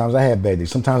like sometimes I have bad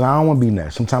days. Sometimes I don't want to be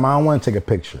next. Sometimes I don't want to take a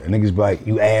picture. And niggas be like,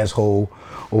 you asshole,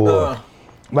 or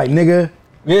like, nigga.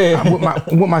 Yeah,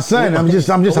 I'm with my son. I'm just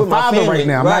a father right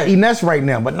now. I'm not E.Ness right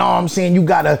now. But no, I'm saying you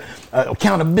got a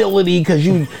accountability because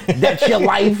that's your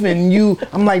life and you.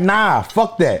 I'm like, nah,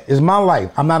 fuck that. It's my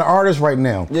life. I'm not an artist right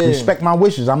now. Yeah. Respect my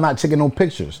wishes. I'm not taking no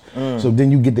pictures. So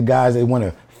then you get the guys that want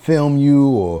to film you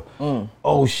or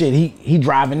oh shit, he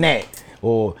driving that,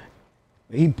 or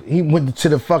he went to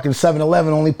the fucking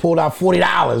 7-Eleven, only pulled out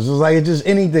 $40. It's like, it's just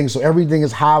anything. So everything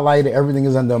is highlighted, everything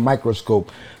is under a microscope.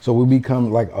 So we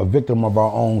become like a victim of our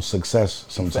own success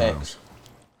sometimes. Facts.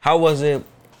 How was it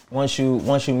once you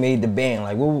made the band?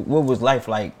 Like, what was life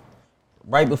like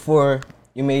right before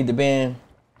you made the band,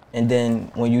 and then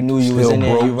when you knew you was in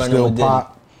there, and you running with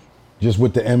pop, just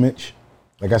with the image.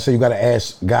 Like I said, you got to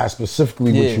ask guys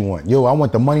specifically what you want. Yo, I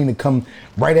want the money to come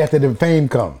right after the fame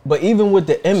come. But even with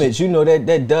the image, you know,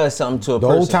 that does something to a person.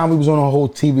 The whole time we was on the whole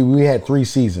TV, we had 3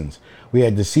 seasons. We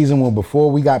had the season one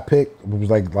before we got picked. It was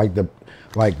like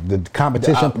the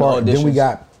competition part. Then we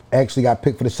actually got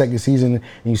picked for the 2nd season, and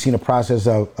you seen the process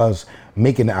of us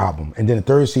making the album. And then the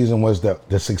 3rd season was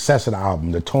the success of the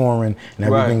album, the touring and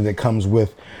everything that comes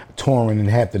with touring, and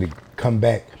have to come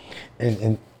back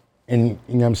and you know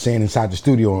what I'm saying, inside the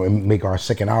studio and make our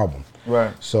 2nd album.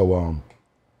 Right. So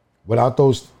without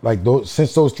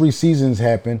since those 3 seasons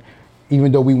happened,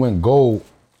 even though we went gold,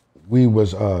 we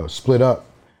was split up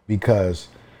because,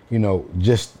 you know,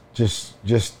 just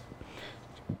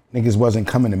niggas wasn't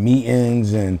coming to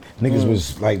meetings and niggas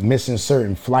was like missing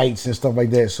certain flights and stuff like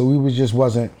that. So we just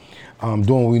wasn't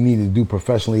doing what we needed to do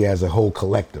professionally as a whole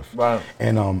collective. Right.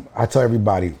 And I tell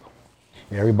everybody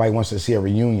wants to see a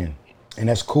reunion. And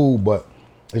that's cool, but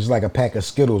it's like a pack of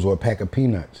Skittles or a pack of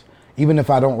peanuts. Even if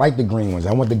I don't like the green ones,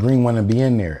 I want the green one to be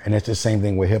in there. And it's the same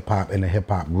thing with hip hop and a hip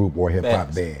hop group or hip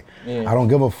hop band. Yeah. I don't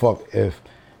give a fuck if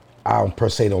I per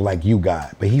se don't like you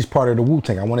guy, but he's part of the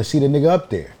Wu-Tang. I want to see the nigga up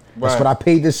there. That's what I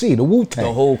paid to see, the Wu-Tang.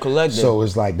 The whole collective. So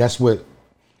it's like, that's what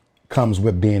comes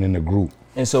with being in the group.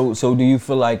 And so do you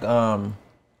feel like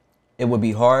it would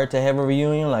be hard to have a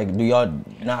reunion? Like, do y'all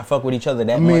not fuck with each other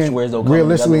that much? Whereas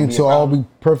realistically, to all be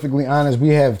perfectly honest, we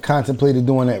have contemplated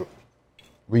doing that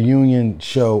reunion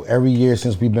show every year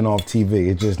since we've been off TV.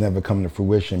 It just never come to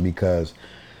fruition because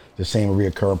the same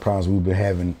reoccurring problems we've been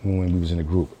having when we was in the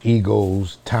group.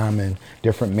 Egos, timing,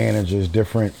 different managers,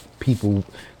 different people,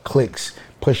 cliques,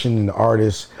 pushing the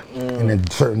artists in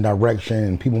a certain direction,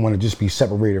 and people want to just be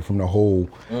separated from the whole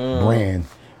brand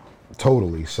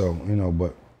totally. So,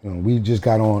 but we just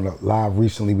got on live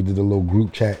recently. We did a little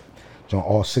group chat on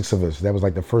all 6 of us. That was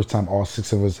like the first time all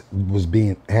 6 of us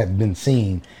had been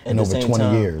seen in over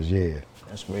 20 years. Yeah.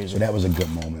 That's crazy. So that was a good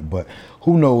moment. But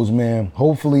who knows, man?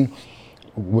 Hopefully,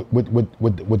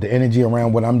 with the energy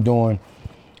around what I'm doing,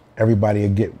 everybody will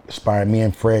get inspired. Me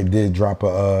and Fred did drop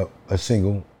a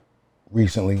single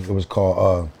recently. It was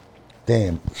called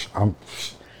damn,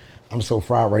 I'm so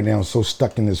fried right now. I'm so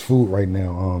stuck in this food right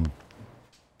now.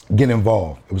 Get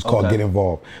Involved. It was called Get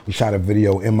Involved. We shot a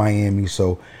video in Miami.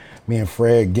 So me and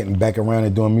Fred getting back around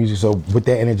and doing music. So with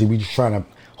that energy, we just trying to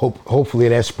hopefully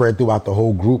that spread throughout the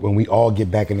whole group and we all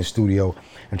get back in the studio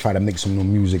and try to make some new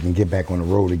music and get back on the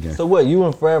road again. So what, you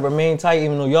and Fred remain tight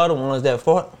even though y'all the ones that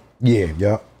fought? Yeah.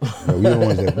 We the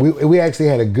ones that we actually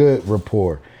had a good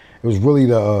rapport. It was really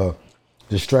the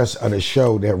stress of the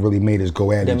show that really made us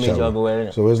go at each other. That made y'all go at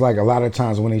it. So it's like a lot of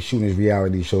times when they shooting these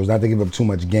reality shows, not to give up too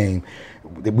much game,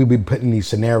 we be putting these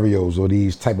scenarios or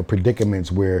these type of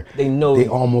predicaments where they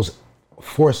almost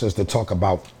force us to talk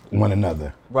about one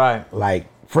another. Right. Like,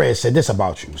 Fred said this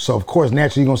about you. So of course,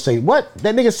 naturally you're gonna say, what?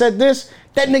 That nigga said this?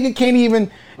 That nigga can't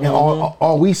even, and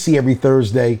all we see every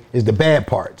Thursday is the bad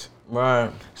parts.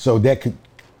 Right. So that could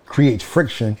create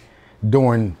friction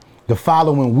during the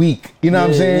following week. You know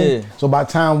what I'm saying? Yeah. So by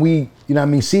the time we,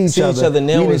 see each other we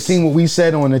didn't see what we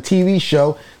said on the TV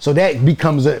show. So that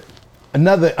becomes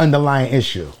another underlying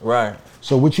issue. Right.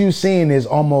 So what you're seeing is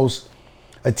almost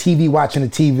a TV watching a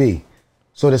TV.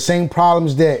 So the same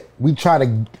problems that we try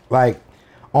to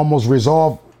almost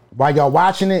resolve while y'all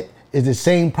watching it is the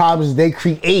same problems they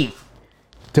create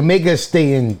to make us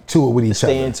stay into it with each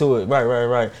other. Stay into it,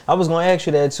 right. I was gonna ask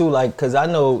you that too, cause I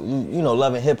know,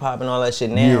 loving hip hop and all that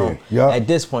shit now. Yeah. At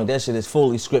this point, that shit is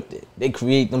fully scripted. They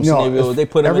create them scenarios, they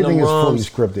put them in them rooms. Everything is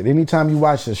fully scripted. Anytime you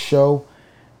watch a show,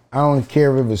 I don't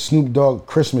care if it's Snoop Dogg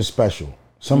Christmas special.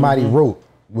 Somebody wrote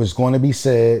what's going to be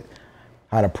said,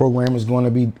 how the program is going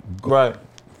to be. Right.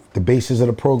 The basis of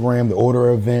the program, the order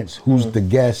of events, who's the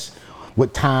guests,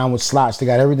 what time, what slots they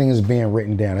got, everything is being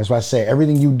written down. That's why I say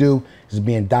everything you do is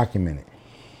being documented.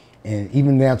 And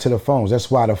even down to the phones. That's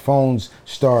why the phones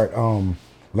start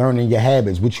learning your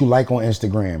habits, what you like on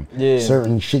Instagram,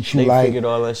 certain shit you like. They figured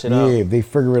all that shit out. Yeah, they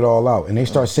figure it all out. And they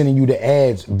start sending you the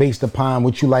ads based upon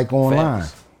what you like online.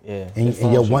 Facts. Yeah.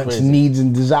 And your wants, needs,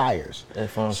 and desires.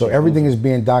 So everything is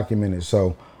being documented.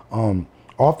 So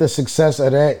off the success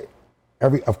of that,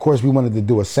 of course, we wanted to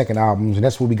do a second album, and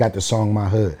that's where we got the song My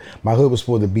Hood. My Hood was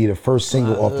supposed to be the first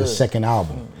single off the second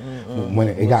album. When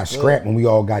it got scrapped, when we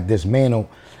all got dismantled,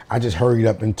 I just hurried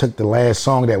up and took the last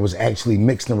song that was actually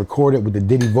mixed and recorded with the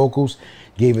Diddy vocals,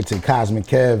 gave it to Cosmic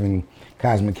Kev, and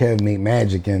Cosmic Kev made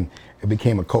magic, and it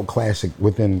became a cult classic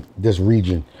within this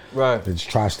region. Right. This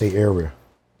tri-state area.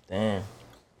 Damn.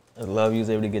 I love you was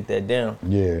able to get that down.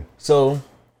 Yeah. So,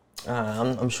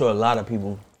 I'm sure a lot of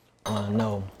people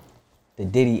know the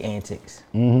Diddy antics.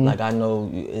 Like I know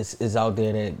it's out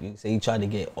there that you say he tried to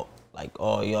get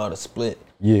all y'all to split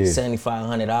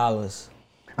 $7,500.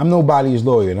 I'm nobody's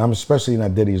lawyer, and I'm especially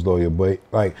not Diddy's lawyer, but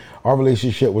our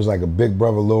relationship was like a big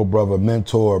brother, little brother,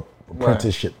 mentor,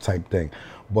 apprenticeship type thing.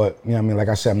 But like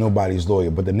I said, I'm nobody's lawyer,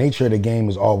 but the nature of the game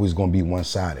is always gonna be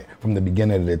one-sided from the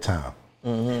beginning of the time.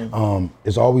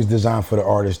 It's always designed for the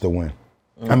artist to win.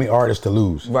 Artist to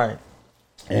lose. Right.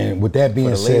 And with that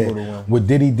being said, what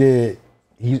Diddy did,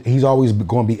 he's always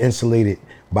going to be insulated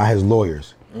by his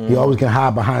lawyers. He always can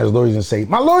hide behind his lawyers and say,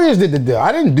 my lawyers did the deal.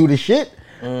 I didn't do the shit.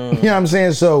 You know what I'm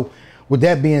saying? So with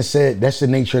that being said, that's the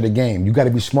nature of the game. You got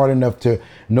to be smart enough to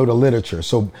know the literature.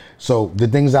 So the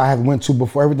things I have went to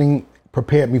before, everything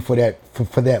prepared me for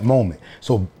that moment.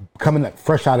 So coming up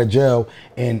fresh out of jail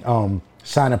and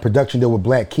signing a production deal with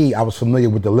Black Key, I was familiar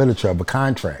with the literature of a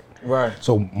contract. Right.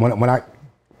 So when the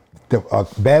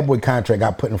BadBoy contract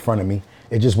got put in front of me,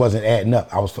 it just wasn't adding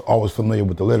up. I was always familiar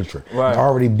with the literature. Right.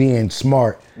 Already being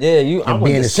smart. Yeah, I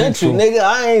went to Central, nigga.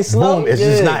 I ain't slow. Boom, it's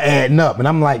just not adding up. And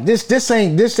I'm like, this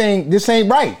ain't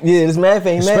right. Yeah, this math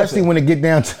ain't math. Especially when it get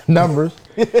down to numbers.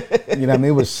 You know what I mean?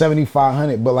 It was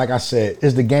 7,500. But like I said,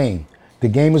 it's the game. The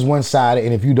game is one-sided,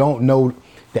 and if you don't know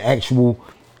the actual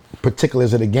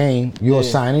particulars of the game, you'll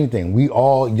sign anything. We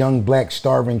all young black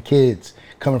starving kids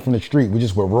coming from the street. We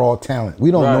just were raw talent.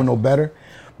 We don't know no better.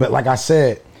 But like I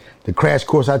said, the crash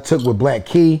course I took with Black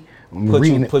Key, put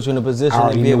you in a position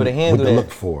to be able to handle what to look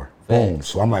for. Boom.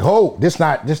 So I'm like, oh, this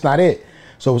not it.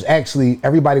 So it was actually,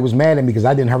 everybody was mad at me because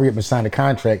I didn't hurry up and sign the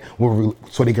contract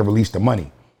so they could release the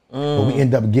money. But we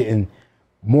ended up getting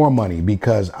more money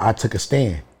because I took a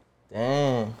stand.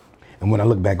 Damn. And when I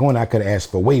look back on it, I could have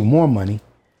asked for way more money.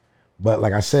 But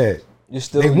like I said,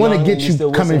 they want to get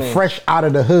you coming fresh out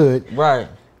of the hood. Right.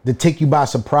 To take you by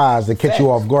surprise, to catch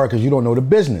you off guard because you don't know the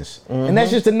business. And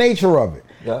that's just the nature of it.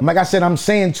 Yep. Like I said, I'm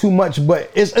saying too much,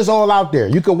 but it's all out there.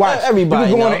 You could watch, everybody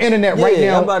you could go on the internet right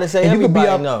now. I'm about to say, and you could be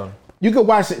up, know. You could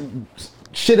watch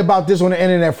shit about this on the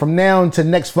internet from now to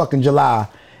next fucking July,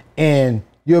 and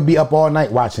you'll be up all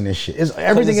night watching this shit.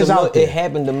 Everything is out there. It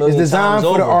happened a million times. It's designed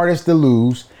for the artist to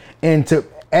lose, and to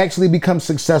actually become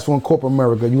successful in corporate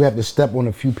America, you have to step on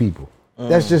a few people.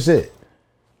 That's just it.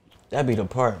 That'd be the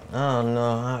part. I don't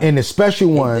know. And the special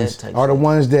ones are the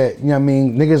ones that, you know what I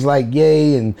mean, niggas like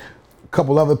Ye and a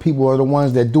couple other people are the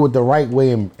ones that do it the right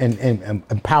way and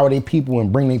empower their people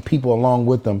and bring their people along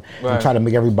with them and try to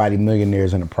make everybody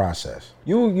millionaires in the process.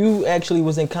 You actually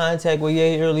was in contact with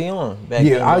Ye early on.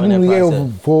 I knew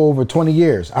Ye for over 20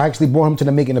 years. I actually brought him to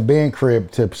the Making a Band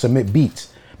crib to submit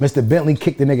beats. Mr. Bentley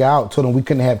kicked the nigga out, told him we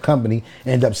couldn't have company,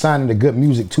 and ended up signing to Good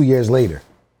Music 2 years later.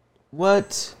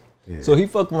 What? Yeah. So he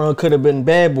fucking around could have been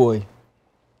BadBoy.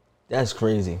 That's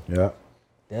crazy. Yeah.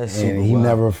 That's super and he wild.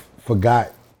 never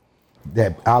forgot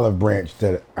that olive branch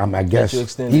that I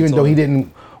guess, even though he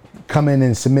didn't come in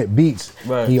and submit beats,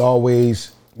 he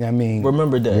always, you know what I mean,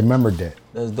 remembered that.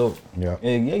 That's dope. Yeah.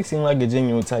 He seemed like a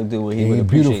genuine type dude where he would a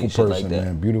appreciate beautiful shit person, like that.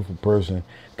 man. Beautiful person,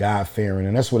 God-fearing,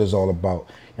 and that's what it's all about.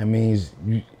 I mean,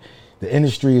 the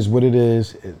industry is what it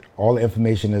is. All the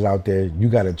information is out there. You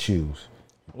got to choose.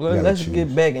 Well, let's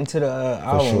get back into the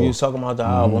album. Sure. You was talking about the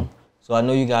album. So I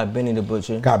know you got Benny the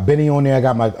Butcher. Got Benny on there. I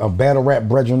got my battle rap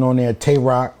brethren on there,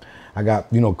 Tay-Rock. I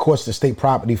got, of course, the State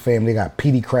Property family. Got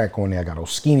PD Crack on there. I got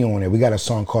Oskini on there. We got a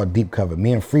song called Deep Cover.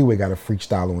 Me and Freeway got a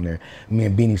freestyle on there. Me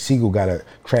and Beanie Siegel got a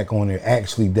track on there,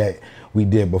 actually, that we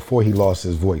did before he lost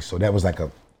his voice. So that was like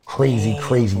a crazy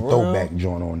throwback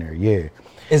joint on there. Yeah.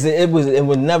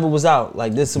 It never was out.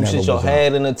 Like this some shit y'all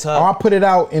had in the top. Oh, I put it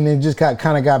out and it just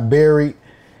kind of got buried.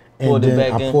 And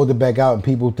then I pulled it back out, and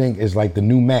people think it's like the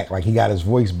new Mac, like he got his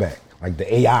voice back, like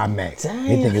the AI Mac. Damn.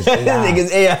 They think it's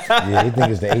AI. Yeah, they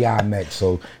think it's the AI Mac.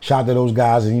 So shout out to those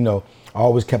guys, and I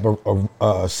always kept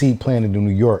a seed planted in New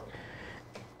York,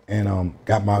 and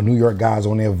got my New York guys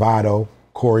on there, Vado,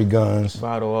 Corey Guns.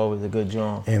 Vado always a good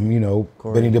joint. And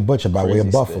Benny the Butcher by way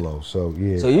of Buffalo. So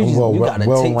yeah. So you got a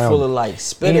take full of like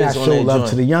spitters on that joint. And I show love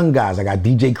to the young guys. I got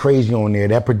DJ Crazy on there.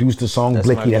 That produced the song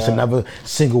Blicky. That's another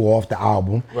single off the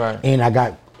album. Right. And I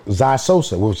got Zai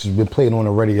Sosa, which has been played on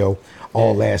the radio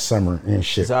all last summer and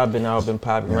shit. I've been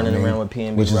popping, running around with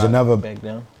PNB. Which is another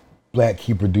Black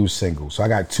Key produced single. So I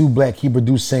got 2 Black Key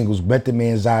produced singles, Method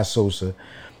Man, Zai Sosa.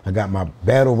 I got my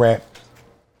battle rap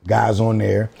guys on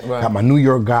there. Right. Got my New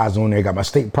York guys on there. Got my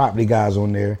State Property guys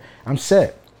on there. I'm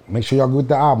set. Make sure y'all go with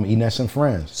the album, E.Ness and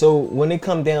Friends. So when it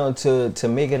come down to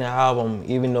making an album,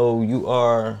 even though you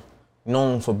are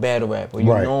known for battle rap or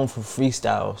you're known for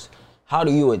freestyles, how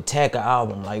do you attack an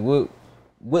album? Like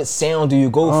what sound do you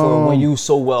go for when you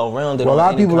so well rounded? Well, a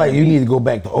lot of people you need to go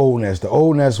back to old Ness. The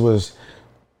old Ness was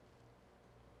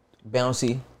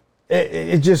bouncy.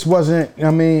 It just wasn't.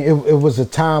 I mean, it was a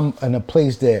time and a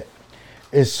place that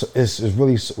it's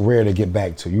really rare to get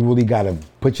back to. You really got to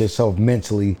put yourself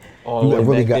mentally. All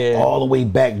the way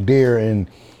back there, and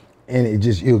it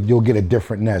just you'll get a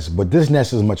different Ness. But this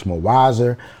Ness is much more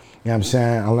wiser. You know what I'm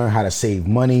saying? I learned how to save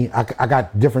money. I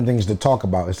got different things to talk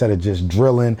about instead of just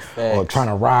drilling or trying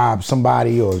to rob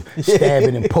somebody or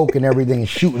stabbing and poking everything and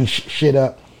shooting shit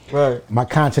up. Right. My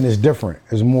content is different.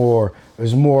 It's more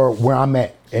where I'm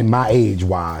at in my age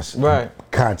wise. Right.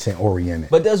 Content oriented.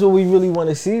 But that's what we really want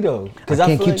to see though. Because I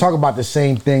can't keep talking about the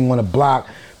same thing on a block,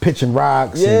 pitching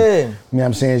rocks. Yeah. And, you know what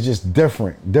I'm saying? It's just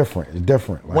different. It's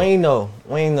different. Like, Wayne though.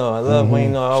 I love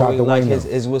Wayne though. I always like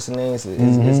his what's the name?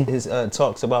 His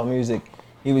talks about music.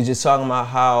 He was just talking about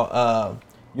how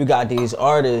you got these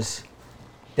artists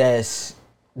that's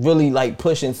really like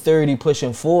pushing 30,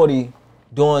 pushing 40,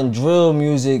 doing drill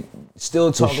music,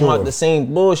 still talking about the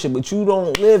same bullshit, but you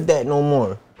don't live that no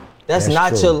more. That's not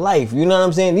true. Your life. You know what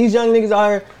I'm saying? These young niggas out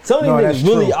here, some of these niggas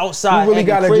really outside. You really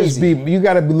gotta crazy. you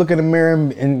gotta be look in the mirror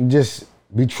and just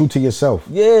be true to yourself.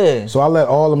 Yeah. So I let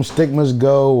all them stigmas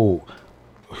go.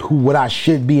 What I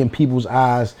should be in people's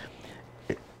eyes.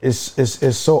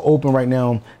 It's so open right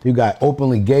now. You got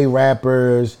openly gay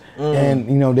rappers, and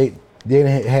they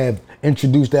have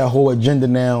introduced that whole agenda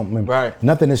now. Right.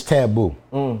 Nothing is taboo.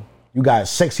 You got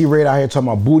Sexy Red out here talking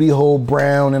about booty hole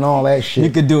brown and all that shit. You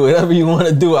could do whatever you want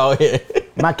to do out here.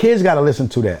 My kids got to listen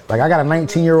to that. Like I got a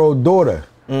 19-year-old daughter.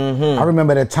 I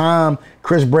remember the time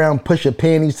Chris Brown pushed your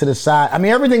panties to the side. I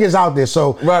mean, everything is out there.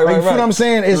 So, you feel what I'm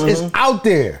saying? It's out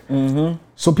there.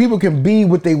 So people can be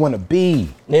what they want to be.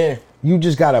 Yeah. You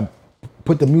just got to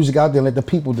put the music out there and let the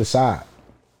people decide.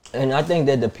 And I think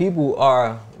that the people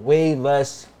are way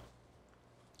less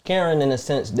caring in a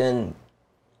sense than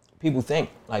people think.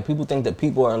 Like, people think that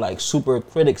people are like super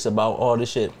critics about all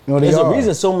this shit. There's a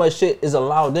reason so much shit is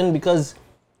allowed in, because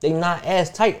they not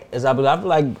as tight as I believe. I feel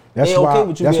like they okay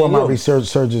with you. That's being why my you.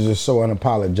 researchers are so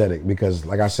unapologetic, because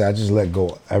like I said, I just let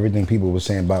go everything people were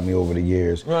saying about me over the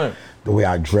years. Right. The way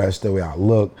I dressed, the way I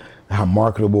looked, how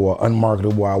marketable or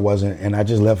unmarketable I wasn't, and I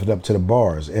just left it up to the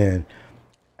bars. And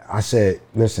I said,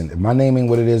 listen, if my name ain't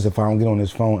what it is, if I don't get on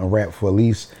this phone and rap for at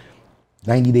least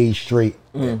 90 days straight,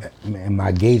 and my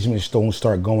engagements don't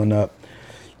start going up,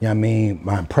 you know what I mean?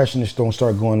 My impressions don't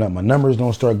start going up, my numbers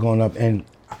don't start going up, and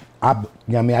you know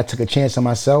what I mean? I took a chance on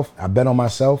myself, I bet on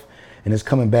myself, and it's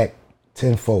coming back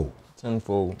tenfold.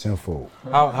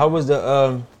 How was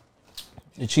the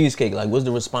cheesecake? Like, what's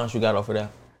the response you got off of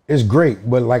that? It's great,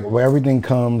 but like where everything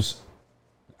comes,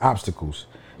 obstacles.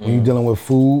 When you're dealing with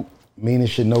food, me and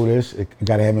should know this, you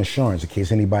gotta have insurance in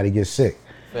case anybody gets sick.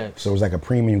 Thanks. So it's like a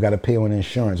premium you gotta pay on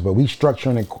insurance. But we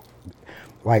structuring it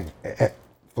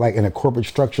like in a corporate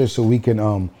structure so we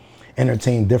can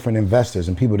entertain different investors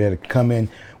and people that come in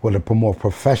with a more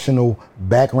professional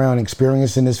background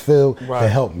experience in this field to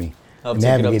help me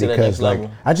navigate it, because like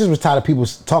I just was tired of people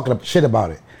talking shit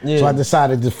about it. Yeah. So I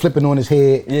decided to flip it on his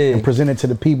head and present it to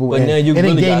the people, but and it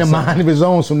really gained a mind of his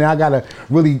own. So now I gotta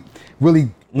really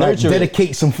like,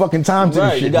 dedicate some fucking time to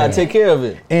this shit. You gotta take care of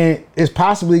it, and it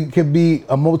possibly could be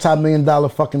a multi-million-dollar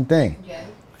fucking thing. Yeah.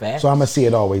 Facts. So I'm gonna see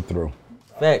it all the way through.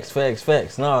 Facts.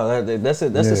 No, that's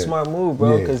a smart move,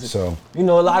 bro. Because you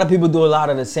know, a lot of people do a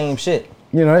lot of the same shit.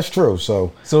 You know, that's true.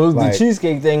 So like, the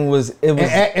cheesecake thing was. And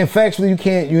factually,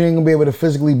 you ain't gonna be able to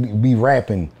physically be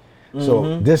rapping.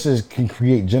 So this can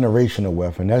create generational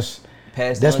wealth, and that's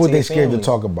what they're scared to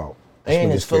talk about.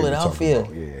 And it's Philadelphia.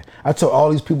 Yeah, I tell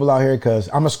all these people out here, because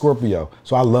I'm a Scorpio,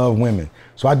 so I love women.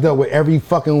 So I dealt with every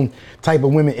fucking type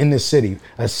of women in this city,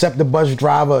 except the bus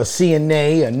driver, a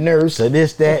CNA, a nurse, a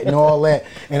this, that, and all that.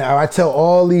 And I tell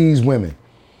all these women,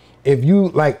 if you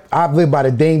like, I've lived by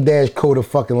the Dame Dash code of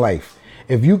fucking life.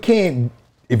 If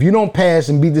you don't pass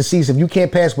and be deceased, if you can't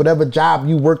pass whatever job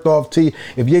you worked off to,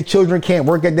 if your children can't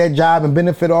work at that job and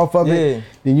benefit off of it,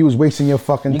 then you was wasting your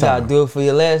fucking time. You gotta do it for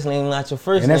your last name, not your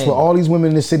first name. And that's what all these women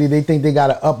in the city, they think they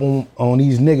gotta up on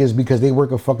these niggas because they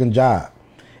work a fucking job.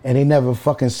 And they never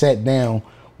fucking sat down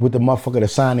with the motherfucker to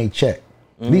sign a check.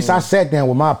 At least I sat down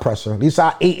with my oppressor. At least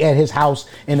I ate at his house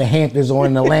in the Hamptons or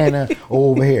in Atlanta or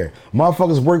over here.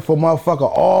 Motherfuckers work for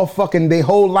motherfucker all fucking their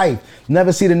whole life.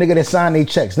 Never see the nigga that signed their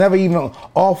checks. Never even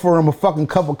offer him a fucking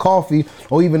cup of coffee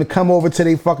or even to come over to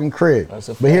their fucking crib.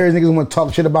 But here's niggas want to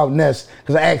talk shit about Ness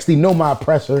because I actually know my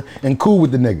oppressor and cool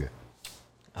with the nigga.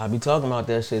 I be talking about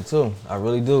that shit too. I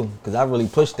really do. Because I really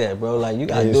push that, bro. Like, you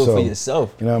gotta do it for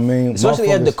yourself. You know what I mean?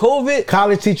 Especially after COVID.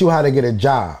 College teach you how to get a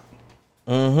job.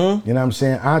 You know what I'm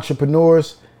saying?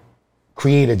 Entrepreneurs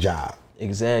create a job.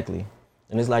 Exactly.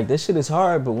 And it's like, this shit is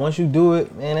hard, but once you do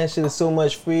it, man, that shit is so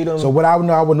much freedom. So what I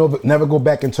know, I would never go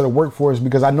back into the workforce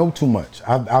because I know too much.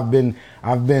 I've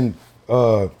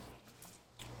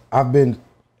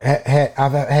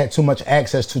had too much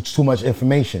access to too much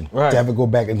information to ever go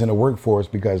back into the workforce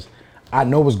because I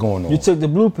know what's going on. You took the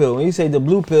blue pill. When you say the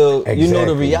blue pill, you know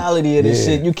the reality of this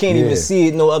shit. You can't even see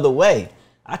it no other way.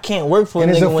 I can't work for a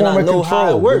nigga when I know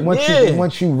how it works.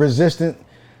 Once you resistant,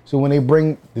 so when they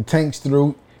bring the tanks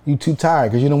through, you too tired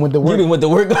because you don't went to work. You didn't went to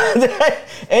work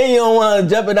and you don't want to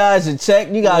jeopardize your check.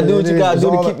 You gotta do what you gotta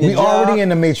do to keep your job. We already in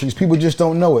the matrix. People just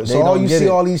don't know it. So all you see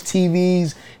all these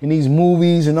TVs and these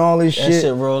movies and all this shit. That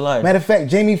shit real life. Matter of fact,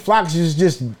 Jamie Foxx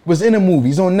was in a movie.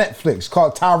 He's on Netflix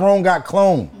called Tyrone Got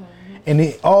Cloned.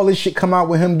 And all this shit come out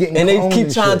with him getting cloned. And they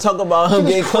keep trying to talk about him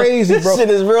getting crazy, bro. This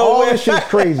shit is real. All this shit's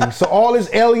crazy. So all this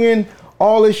alien,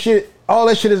 all that shit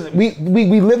is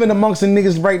we living amongst the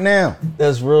niggas right now.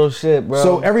 That's real shit, bro.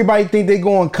 So everybody think they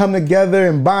gonna come together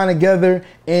and bond together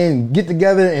and get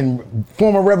together and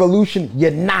form a revolution.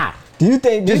 You're not. Do you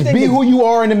think be who you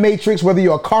are in the Matrix, whether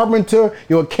you're a carpenter,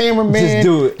 you're a cameraman. Just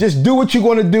do it. Just do what you're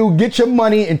gonna do, get your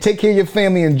money and take care of your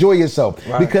family, enjoy yourself.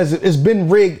 Right. Because it's been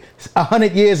rigged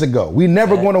 100 years ago. We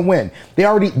never gonna win. They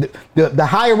already the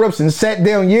higher ups and sat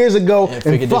down years ago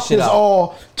and fucked us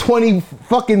all 20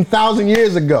 fucking thousand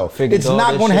years ago. It's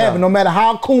not gonna happen. No matter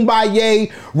how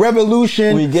kumbaya,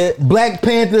 revolution, we get Black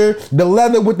Panther, the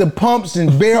leather with the pumps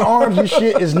and bare arms and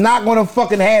shit is not gonna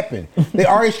fucking happen. They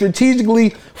already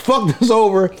strategically fucked us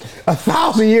over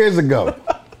 1,000 years ago.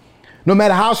 No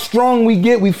matter how strong we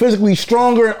get, we physically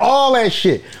stronger and all that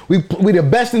shit. We the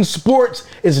best in sports.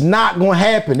 It's not gonna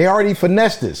happen. They already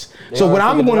finessed us. So what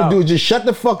I'm gonna do is just shut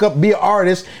the fuck up, be an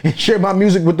artist, and share my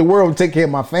music with the world and take care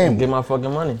of my family. And get my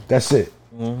fucking money. That's it.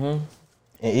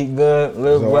 And eat good,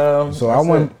 live well. So I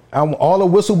want all the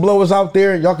whistleblowers out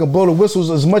there. Y'all can blow the whistles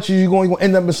as much as you're going to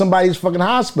end up in somebody's fucking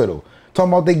hospital.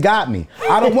 Talking about they got me.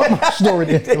 I don't want my story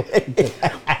to end like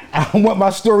that. I don't want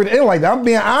my story to end like that. I'm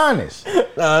being honest.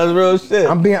 Nah, that's real shit.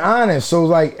 I'm being honest. So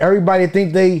like everybody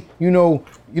think they,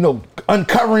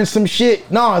 uncovering some shit.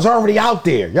 No, it's already out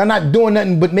there. Y'all not doing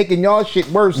nothing but making y'all shit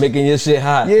worse. Making your shit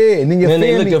hot. Yeah, and then your family.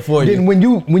 They looking for you. Then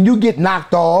when you get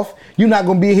knocked off, you're not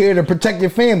gonna be here to protect your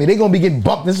family. They're gonna be getting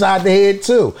bumped inside the head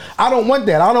too. I don't want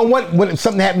that. I don't want when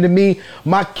something happened to me,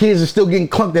 my kids are still getting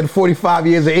clunked at 45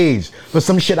 years of age for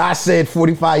some shit I said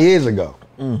 45 years ago.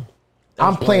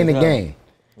 I'm playing the game.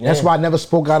 Yeah. That's why I never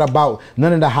spoke out about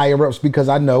none of the higher ups, because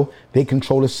I know they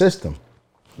control the system.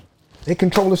 They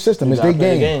control the system. It's their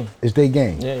game. It's their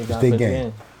game. Yeah, it's their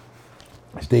game.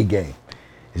 It's their game.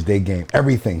 It's their game.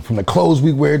 Everything from the clothes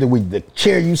we wear to the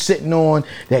chair you sitting on,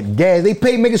 that gas.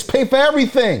 They make us pay for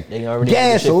everything.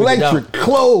 Gas, electric,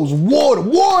 clothes,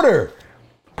 water.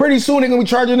 Pretty soon they're gonna be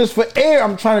charging us for air.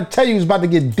 I'm trying to tell you, it's about to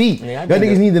get deep. Y'all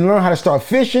niggas need to learn how to start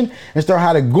fishing and start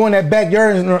how to go in that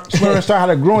backyard and start how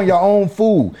to grow your own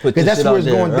food. Because that's where it's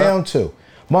going down to.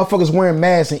 Motherfuckers wearing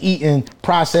masks and eating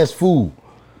processed food.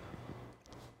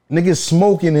 Niggas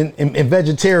smoking and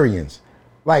vegetarians.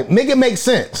 Like, make it make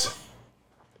sense.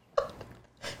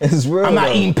 It's real. I'm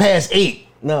not eating past 8.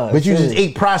 No, but you just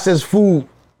ate processed food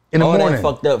in the morning. That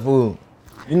fucked up food.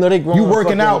 You know they growing. You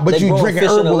working out, but you drinking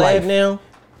Herbalife now.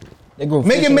 They grow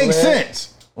make it make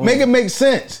sense. Make it make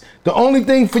sense. The only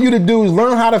thing for you to do is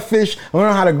learn how to fish,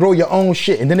 learn how to grow your own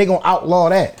shit, and then they gonna outlaw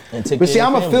that. But see,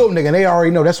 I'm a field nigga, and they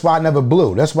already know. That's why I never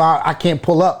blew. That's why I can't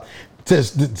pull up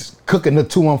to cooking the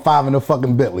 215 in the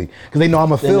fucking Bentley, because they know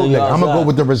I'm a field nigga. I'm gonna go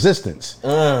with the resistance,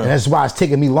 and that's why it's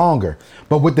taking me longer.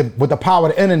 But with the power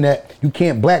of the internet, you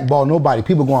can't blackball nobody.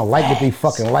 People gonna like what they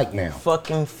fucking like now.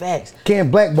 Fucking facts.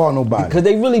 Can't blackball nobody. Because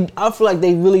I feel like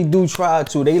they really do try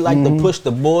to. They like to push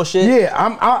the bullshit.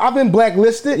 Yeah, I've been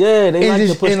blacklisted. Yeah, they like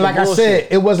to push and the like bullshit. I said,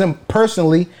 it wasn't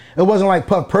personally. It wasn't like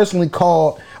Puff personally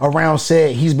called around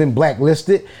said he's been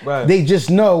blacklisted. Right. They just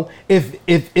know if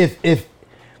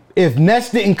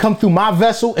Ness didn't come through my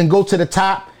vessel and go to the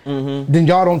top, then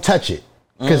y'all don't touch it.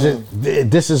 Because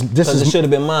it should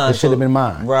have been mine. It should have been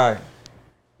mine. Right.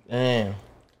 Damn.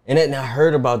 And then I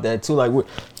heard about that too. Like,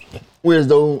 whereas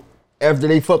though after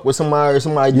they fuck with somebody or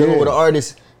somebody dealing with an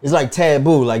artist, it's like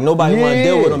taboo. Like nobody want to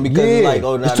deal with them because it's like,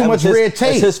 oh, nah, it's too much red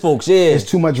tape. It's his folks. Yeah, it's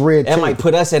too much red tape. That might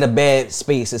put us at a bad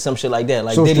space or some shit like that.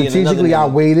 Like so Diddy strategically, I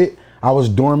waited. I was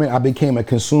dormant. I became a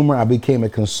consumer. I became a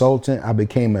consultant. I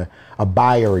became a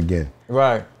buyer again.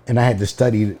 Right. And I had to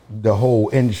study the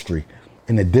whole industry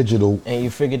in the digital. And you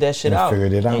figured that shit out.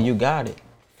 Figured it out. And you got it.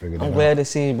 I'm glad to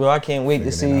see, bro. I can't wait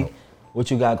to see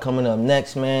what you got coming up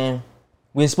next, man.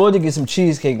 We're supposed to get some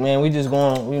cheesecake, man. We just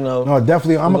going, No,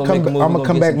 definitely. I'm gonna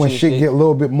come back when shit get a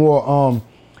little bit more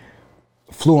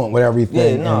fluent with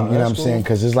everything. Yeah, no, and, you know what I'm saying?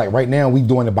 Because it's like right now we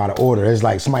doing it by the order. It's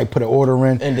like somebody put an order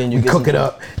in, and then we cook it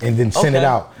up, and then send it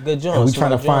out. Good job. And we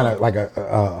trying to find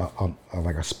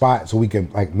a spot so we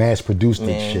can like mass produce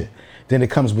this shit. Then it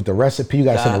comes with the recipe. You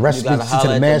gotta send the recipe to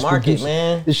the mass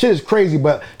producer. This shit is crazy,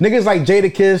 but niggas like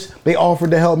Jadakiss, they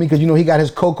offered to help me because he got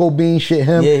his cocoa bean shit.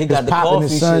 He got the coffee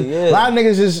his son. Shit, yeah. A lot of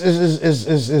niggas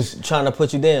is trying to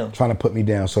put you down. Trying to put me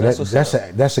down. So that's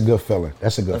a good feeling.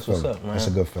 That's a good feeling. Up, man. That's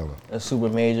a good feeling. That's super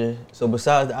major. So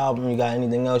besides the album, you got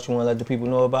anything else you want to let the people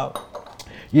know about?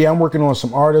 Yeah, I'm working on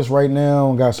some artists right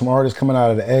now. Got some artists coming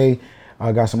out of the A.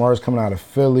 I got some artists coming out of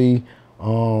Philly.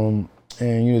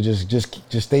 And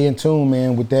just stay in tune,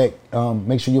 man, with that.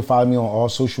 Make sure you follow me on all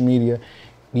social media,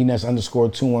 E.Ness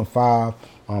 _215.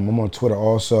 I'm on Twitter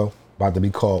also. About to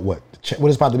be called what? What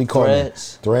is about to be called?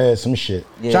 Threads, some shit.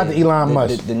 Yeah, shout out to Elon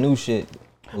Musk. The new shit.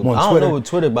 I'm on I don't know what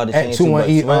Twitter about to change to,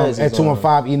 at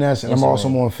 215 E.Ness, and I'm also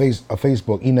on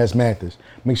Facebook, E.Ness Mathis.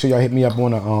 Make sure y'all hit me up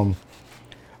on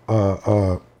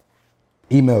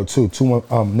email too,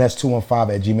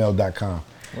 ness215@gmail.com.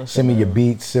 Send me your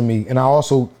beats, and I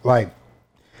also like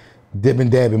dib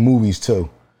and dab in movies too.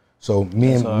 So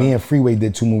me and Freeway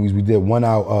did 2 movies. We did one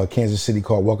out Kansas City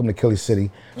called Welcome to Kelly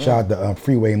City. Shout out to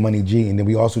Freeway and Money G, and then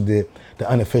we also did the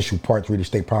unofficial Part 3 to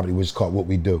State Property, which is called What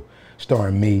We Do,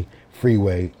 starring me,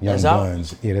 Freeway, Young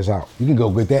Guns. Yeah, that's out. You can go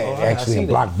get that actually in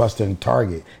Blockbuster and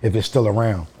Target if it's still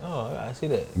around. Oh, I see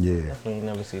that. Yeah, definitely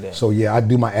never see that. So yeah, I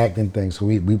do my acting thing. So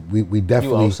we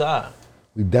definitely you outside.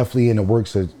 We definitely in the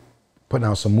works of putting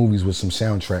out some movies with some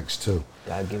soundtracks too.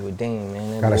 Gotta get with Dame,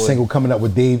 man. That Got a boy- single coming up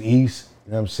with Dave East,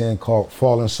 you know what I'm saying, called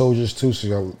Fallen Soldiers too, so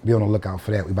y'all be on the lookout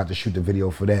for that. We about to shoot the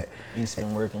video for that East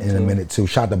been working in a too. minute too.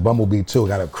 Shout to Bumblebee too.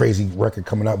 Got a crazy record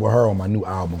coming up with her on my new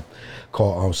album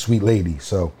called Sweet Lady.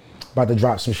 So about to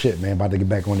drop some shit, man. About to get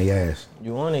back on the ass.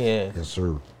 You on it, yeah. Yes, sir.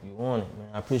 You on it, man.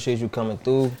 I appreciate you coming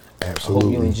through.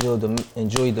 Absolutely. I hope you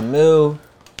enjoyed the meal.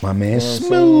 My man, You know what I'm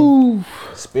Smooth.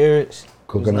 Spirits.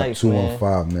 Cooking up nice,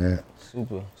 215, man.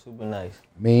 Super nice.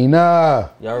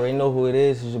 Mina. Y'all already know who it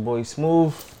is. It's your boy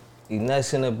Smooth.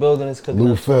 E.Ness in the building. It's Cooking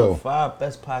Lou Up Phil. 215.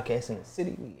 Best podcast in the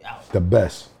city. We out. The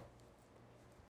best.